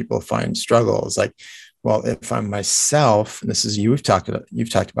that's where people find struggle. It's like, well, if I'm myself, and this is you've talked about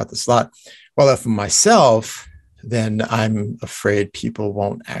this a lot. Well, if I'm myself, then I'm afraid people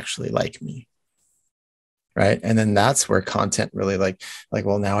won't actually like me. Right. And then that's where content really like,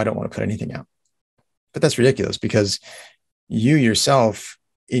 well, now I don't want to put anything out. But that's ridiculous, because you yourself,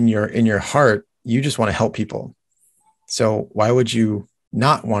 in your heart, you just want to help people. So why would you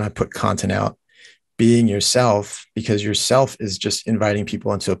not want to put content out being yourself? Because yourself is just inviting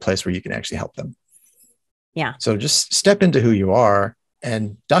people into a place where you can actually help them. Yeah. So just step into who you are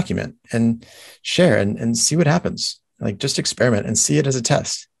and document and share and see what happens. Like, just experiment and see it as a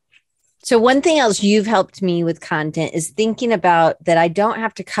test. So one thing else you've helped me with content is thinking about that I don't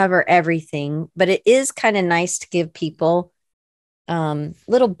have to cover everything, but it is kind of nice to give people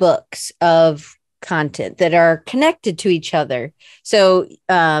little books of content that are connected to each other. So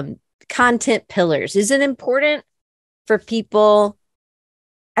content pillars. Is it important for people?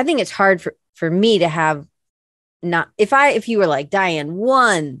 I think it's hard for me to have not, if you were like, Diane,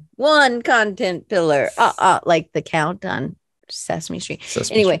 one content pillar, like the count on Sesame Street.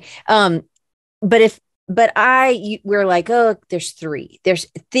 Anyway, we're like, oh, there's 3. There's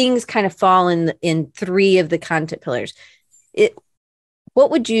things kind of fall in 3 of the content pillars. What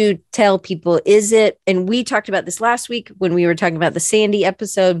would you tell people? Is it, and we talked about this last week when we were talking about the Sandy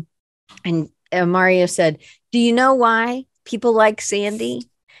episode, and Mario said, do you know why people like Sandy?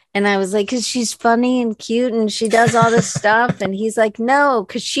 And I was like, because she's funny and cute and she does all this stuff. And he's like, no,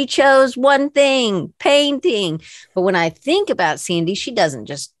 because she chose one thing, painting. But when I think about Sandy, she doesn't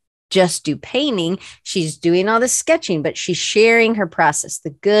just do painting. She's doing all the sketching, but she's sharing her process, the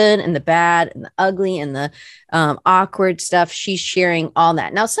good and the bad and the ugly and the awkward stuff. She's sharing all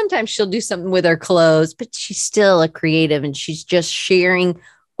that. Now, sometimes she'll do something with her clothes, but she's still a creative, and she's just sharing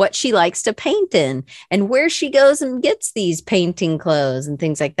what she likes to paint in and where she goes and gets these painting clothes and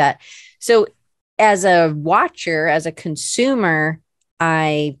things like that. So as a watcher, as a consumer,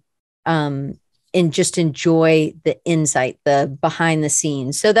 I and just enjoy the insight, the behind the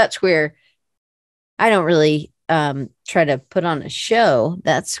scenes. So that's where I don't really try to put on a show.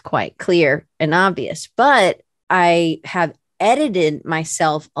 That's quite clear and obvious. But I have edited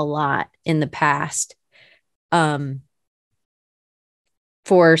myself a lot in the past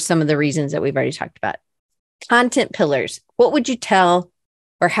for some of the reasons that we've already talked about. Content pillars. What would you tell,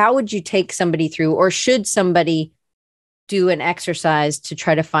 or how would you take somebody through, or should somebody do an exercise to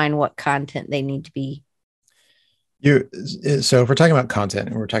try to find what content they need to be? So if we're talking about content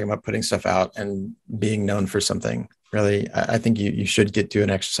and we're talking about putting stuff out and being known for something, really, I think you should do an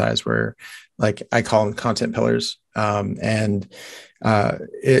exercise where, like, I call them content pillars. It's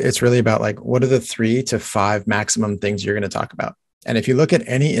really about, like, what are the 3 to 5 maximum things you're going to talk about? And if you look at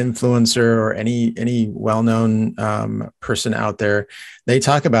any influencer or any well-known person out there, they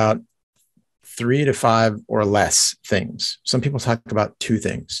talk about 3 to 5 or less things. Some people talk about 2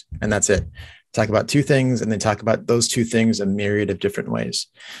 things, and that's it. Talk about 2 things, and they talk about those 2 things a myriad of different ways,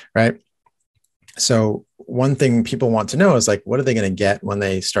 right? So one thing people want to know is, like, what are they going to get when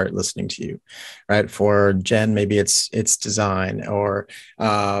they start listening to you, right? For Jen, maybe it's design, or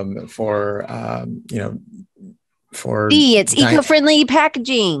it's eco-friendly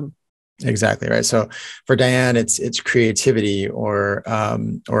packaging. Exactly right. So for Diane, it's creativity, or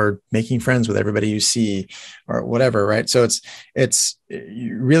making friends with everybody you see, or whatever, right? So it's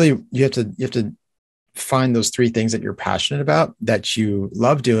really, you have to find those 3 things that you're passionate about, that you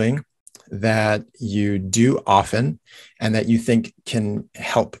love doing, that you do often, and that you think can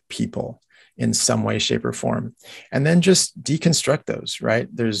help people in some way, shape, or form. And then just deconstruct those, right?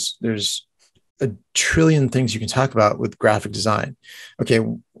 There's a trillion things you can talk about with graphic design. Okay,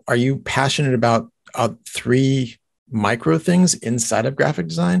 are you passionate about 3 micro things inside of graphic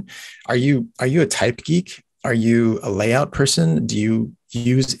design? Are you a type geek? Are you a layout person? Do you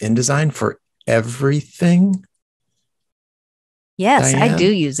use InDesign for everything? Yes, Diane? I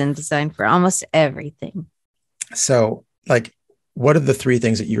do use InDesign for almost everything. So, like, what are the 3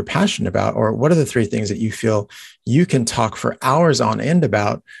 things that you're passionate about, or what are the 3 things that you feel you can talk for hours on end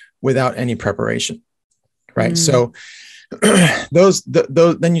about without any preparation, right? So those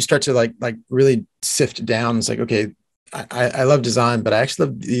then you start to like really sift down. It's like, okay, I love design, but I actually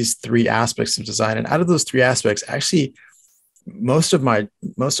love these 3 aspects of design, and out of those 3 aspects, actually, most of my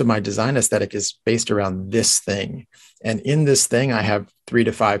design aesthetic is based around this thing. And in this thing, I have 3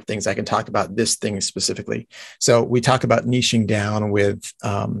 to 5 things I can talk about this thing specifically. So we talk about niching down with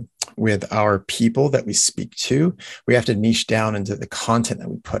our people that we speak to. We have to niche down into the content that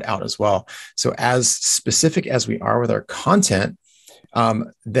we put out as well. So as specific as we are with our content,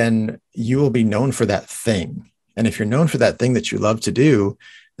 then you will be known for that thing. And if you're known for that thing that you love to do,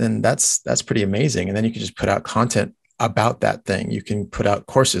 then that's pretty amazing. And then you can just put out content about that thing. You can put out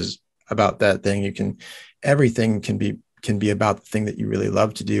courses about that thing. Everything can be about the thing that you really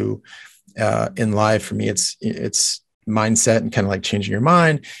love to do in life. For me, it's mindset and kind of like changing your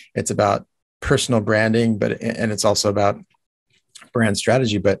mind. It's about personal branding, and it's also about brand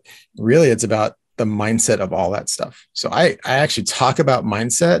strategy, but really it's about the mindset of all that stuff. So I actually talk about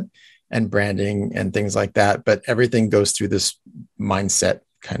mindset and branding and things like that, but everything goes through this mindset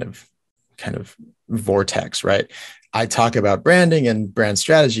kind of vortex, right? I talk about branding and brand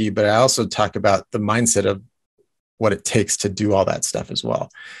strategy, but I also talk about the mindset of what it takes to do all that stuff as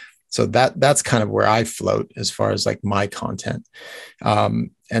well. So that's kind of where I float as far as like my content.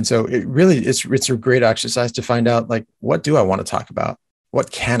 And so it's a great exercise to find out, like, what do I want to talk about?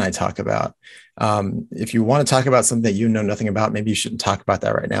 What can I talk about? If you want to talk about something that you know nothing about, maybe you shouldn't talk about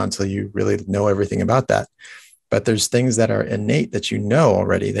that right now until you really know everything about that. But there's things that are innate that you know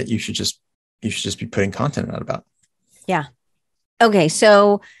already that you should just be putting content out about. Yeah. Okay.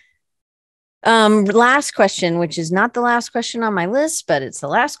 So last question, which is not the last question on my list, but it's the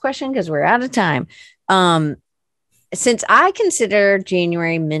last question because we're out of time. Since I consider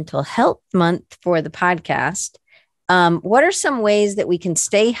January Mental Health Month for the podcast, what are some ways that we can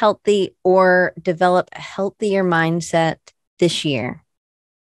stay healthy or develop a healthier mindset this year?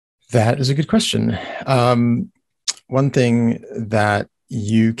 That is a good question. One thing that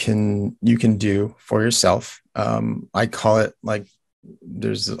you can do for yourself, I call it, like,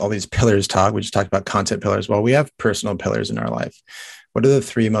 there's all these pillars talk. We just talked about content pillars. Well, we have personal pillars in our life. What are the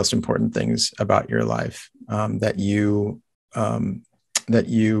 3 most important things about your life that you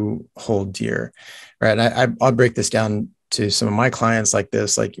hold dear, right? And I'll break this down to some of my clients like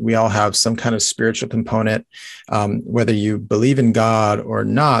this. Like, we all have some kind of spiritual component, whether you believe in God or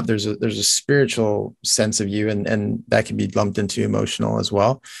not. There's a spiritual sense of you, and that can be lumped into emotional as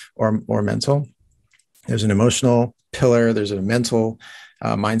well, or mental. There's an emotional pillar. There's a mental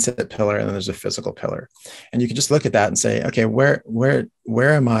mindset pillar, and then there's a physical pillar. And you can just look at that and say, okay,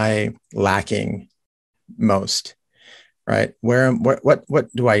 where am I lacking most, right?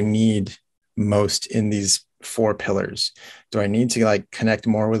 What do I need most in these 4 pillars? Do I need to like connect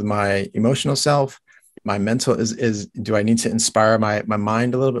more with my emotional self? My mental do I need to inspire my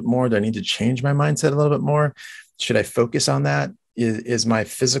mind a little bit more? Do I need to change my mindset a little bit more? Should I focus on that? Is my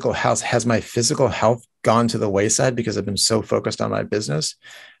physical health, has my physical health gone to the wayside because I've been so focused on my business?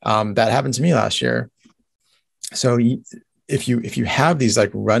 That happened to me last year. So if you have these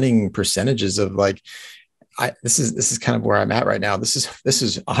like running percentages of like, this is kind of where I'm at right now. This is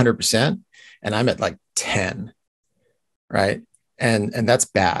 100%, and I'm at like 10, right? And that's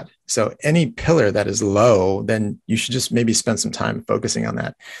bad. So any pillar that is low, then you should just maybe spend some time focusing on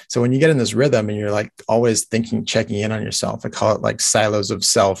that. So when you get in this rhythm and you're like always thinking, checking in on yourself, I call it like silos of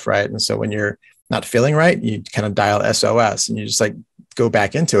self, right? And so when you're not feeling right, you kind of dial SOS and you just like go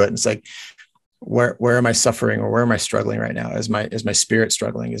back into it. And it's like, where am I suffering, or where am I struggling right now? Is my spirit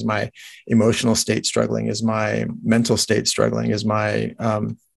struggling? Is my emotional state struggling? Is my mental state struggling? Is my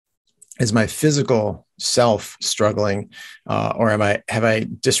physical self struggling, or have I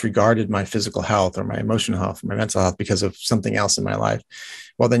disregarded my physical health or my emotional health or my mental health because of something else in my life?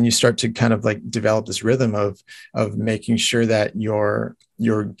 Well, then you start to kind of like develop this rhythm of making sure that you're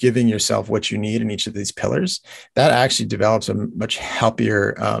giving yourself what you need in each of these pillars. That actually develops a much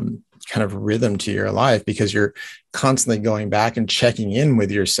healthier kind of rhythm to your life, because you're constantly going back and checking in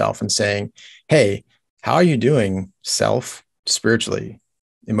with yourself and saying, hey, how are you doing self, spiritually,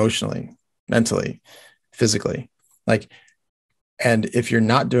 emotionally, mentally, physically? Like, and if you're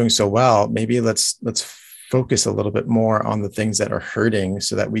not doing so well, maybe let's focus a little bit more on the things that are hurting,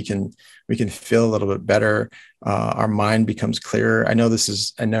 so that we can feel a little bit better. Our mind becomes clearer. I know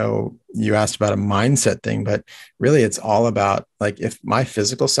you asked about a mindset thing, but really it's all about like, if my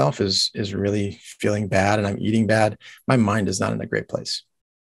physical self is really feeling bad and I'm eating bad, my mind is not in a great place.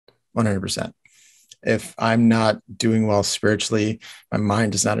 100%. If I'm not doing well spiritually, my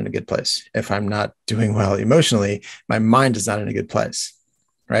mind is not in a good place. If I'm not doing well emotionally, my mind is not in a good place.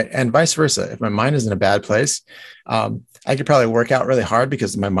 Right. And vice versa. If my mind is in a bad place, I could probably work out really hard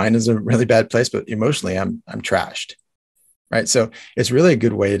because my mind is in a really bad place, but emotionally I'm trashed. Right. So it's really a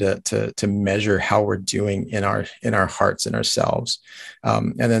good way to measure how we're doing in our hearts and ourselves.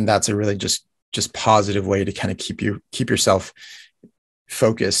 And then that's a really just positive way to kind of keep yourself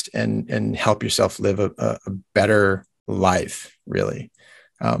focused and help yourself live a better life, really.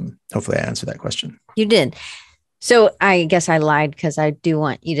 Hopefully I answered that question. You did. So I guess I lied, because I do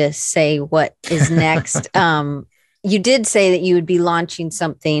want you to say what is next. You did say that you would be launching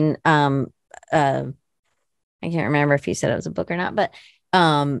something. I can't remember if you said it was a book or not, but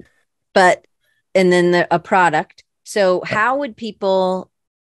and then a product. So how would people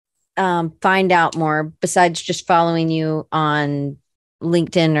find out more besides just following you on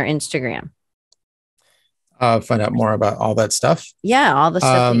LinkedIn or Instagram? Find out more about all that stuff. Yeah, all the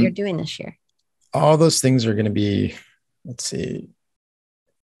stuff that you're doing this year. All those things are going to be, let's see,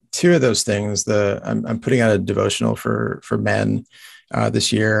 2 of those things. I'm putting out a devotional for men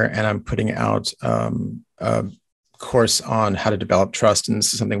this year, and I'm putting out a course on how to develop trust. And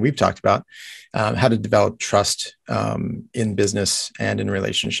this is something we've talked about, how to develop trust in business and in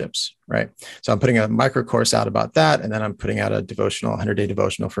relationships, right? So I'm putting a micro course out about that. And then I'm putting out a devotional, 100-day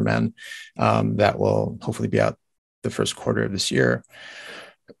devotional for men that will hopefully be out the first quarter of this year.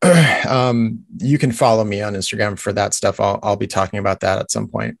 You can follow me on Instagram for that stuff. I'll be talking about that at some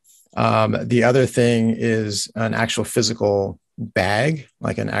point. The other thing is an actual physical bag,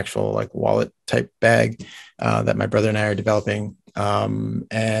 like an actual like wallet type bag that my brother and I are developing.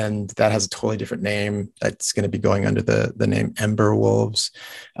 And that has a totally different name. That's going to be going under the name Ember Wolves.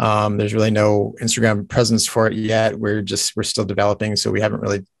 There's really no Instagram presence for it yet. We're still developing. So we haven't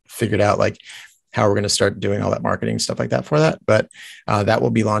really figured out like how we're going to start doing all that marketing stuff like that for that. But that will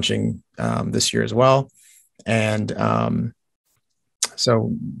be launching this year as well. And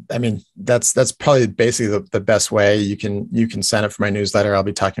so, I mean, that's probably basically the best way. You can sign up for my newsletter. I'll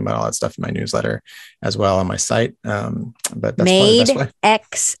be talking about all that stuff in my newsletter as well on my site. But that's probably the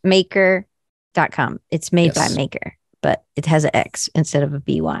best way. MadeXmaker.com. It's made by Maker, but it has an X instead of a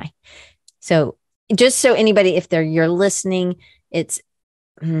BY. So just so anybody, if you're listening, it's,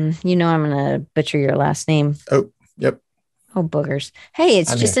 I'm going to butcher your last name. Oh, yep. Oh, boogers. Hey,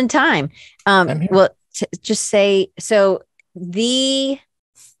 it's just in time. Well, just say, so the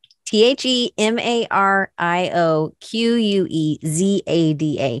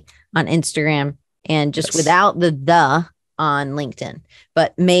TheMarioQuezada on Instagram, and just without the on LinkedIn,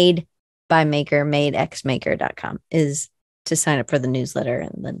 but made by Maker, MadeXmaker.com is to sign up for the newsletter,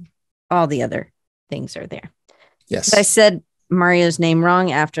 and then all the other things are there. Yes. I said Mario's name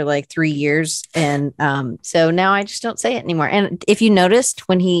wrong after like 3 years. And so now I just don't say it anymore. And if you noticed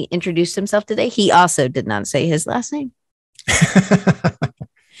when he introduced himself today, he also did not say his last name.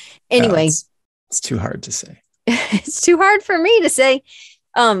 Anyway, it's too hard to say. It's too hard for me to say.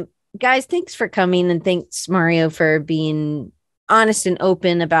 Guys, thanks for coming, and thanks, Mario, for being honest and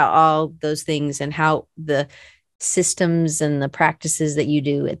open about all those things and how the systems and the practices that you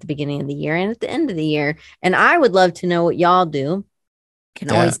do at the beginning of the year and at the end of the year. And I would love to know what y'all do. You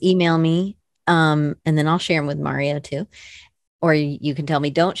can always email me, and then I'll share them with Mario too. Or you can tell me,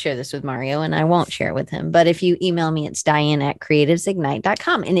 don't share this with Mario, and I won't share it with him. But if you email me, it's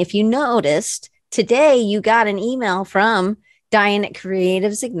Diane@creativesignite.com. And if you noticed, today you got an email from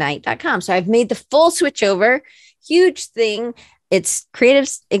Diane@creativesignite.com. So I've made the full switch over. Huge thing. It's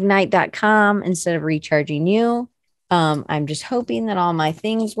creativesignite.com instead of recharging you. I'm just hoping that all my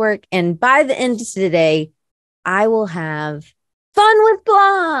things work. And by the end of today, I will have Fun with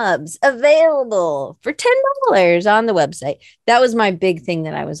Blobs available for $10 on the website. That was my big thing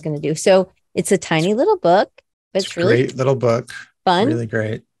that I was going to do. So it's a tiny little book. It's really great little book. Fun. Really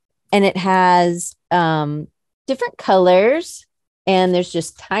great. And it has different colors. And there's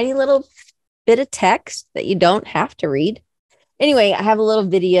just tiny little bit of text that you don't have to read. Anyway, I have a little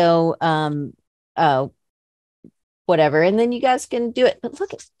video, whatever, and then you guys can do it. But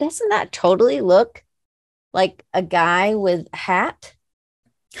look, doesn't that totally look like a guy with a hat?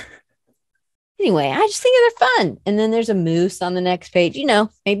 Anyway, I just think they're fun. And then there's a moose on the next page. You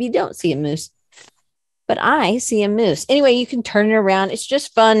know, maybe you don't see a moose, but I see a moose. Anyway, you can turn it around. It's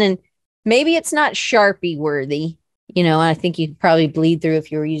just fun. And maybe it's not Sharpie worthy. You know, I think you'd probably bleed through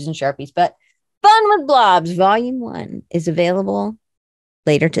if you were using Sharpies, but Fun with Blobs, Volume 1 is available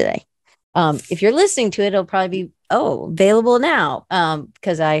later today. If you're listening to it, it'll probably be, available now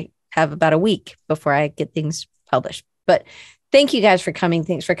because I have about a week before I get things published. But thank you guys for coming.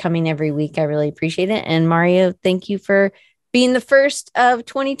 Thanks for coming every week. I really appreciate it. And Mario, thank you for being the first of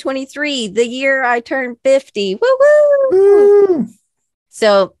 2023, the year I turned 50. Woo-woo!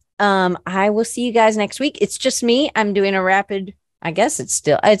 So I will see you guys next week. It's just me. I'm doing a rapid, I guess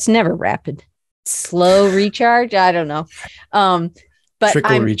it's never rapid. Slow recharge. I don't know. But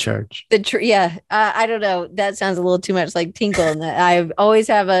trickle recharge. I don't know. That sounds a little too much like Tinkle. And I always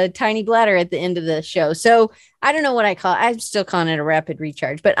have a tiny bladder at the end of the show. So I don't know what I call it. I'm still calling it a rapid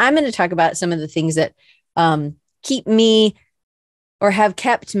recharge, but I'm going to talk about some of the things that keep me or have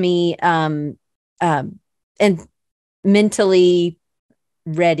kept me and mentally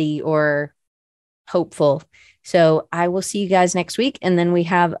ready or hopeful. So I will see you guys next week. And then we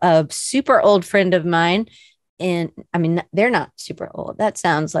have a super old friend of mine. And I mean, they're not super old. That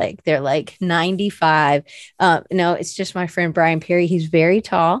sounds like they're like 95. No, it's just my friend, Brian Perry. He's very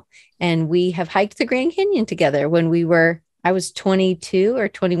tall. And we have hiked the Grand Canyon together when I was 22 or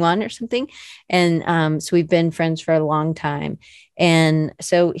 21 or something. And so we've been friends for a long time. And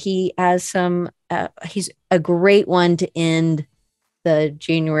so he has he's a great one to end the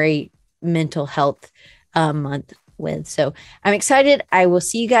January mental health month with. So I'm excited. I will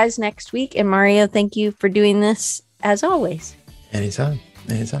see you guys next week. And Mario, thank you for doing this as always. Anytime.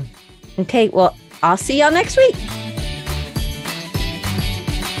 Okay. Well, I'll see y'all next week.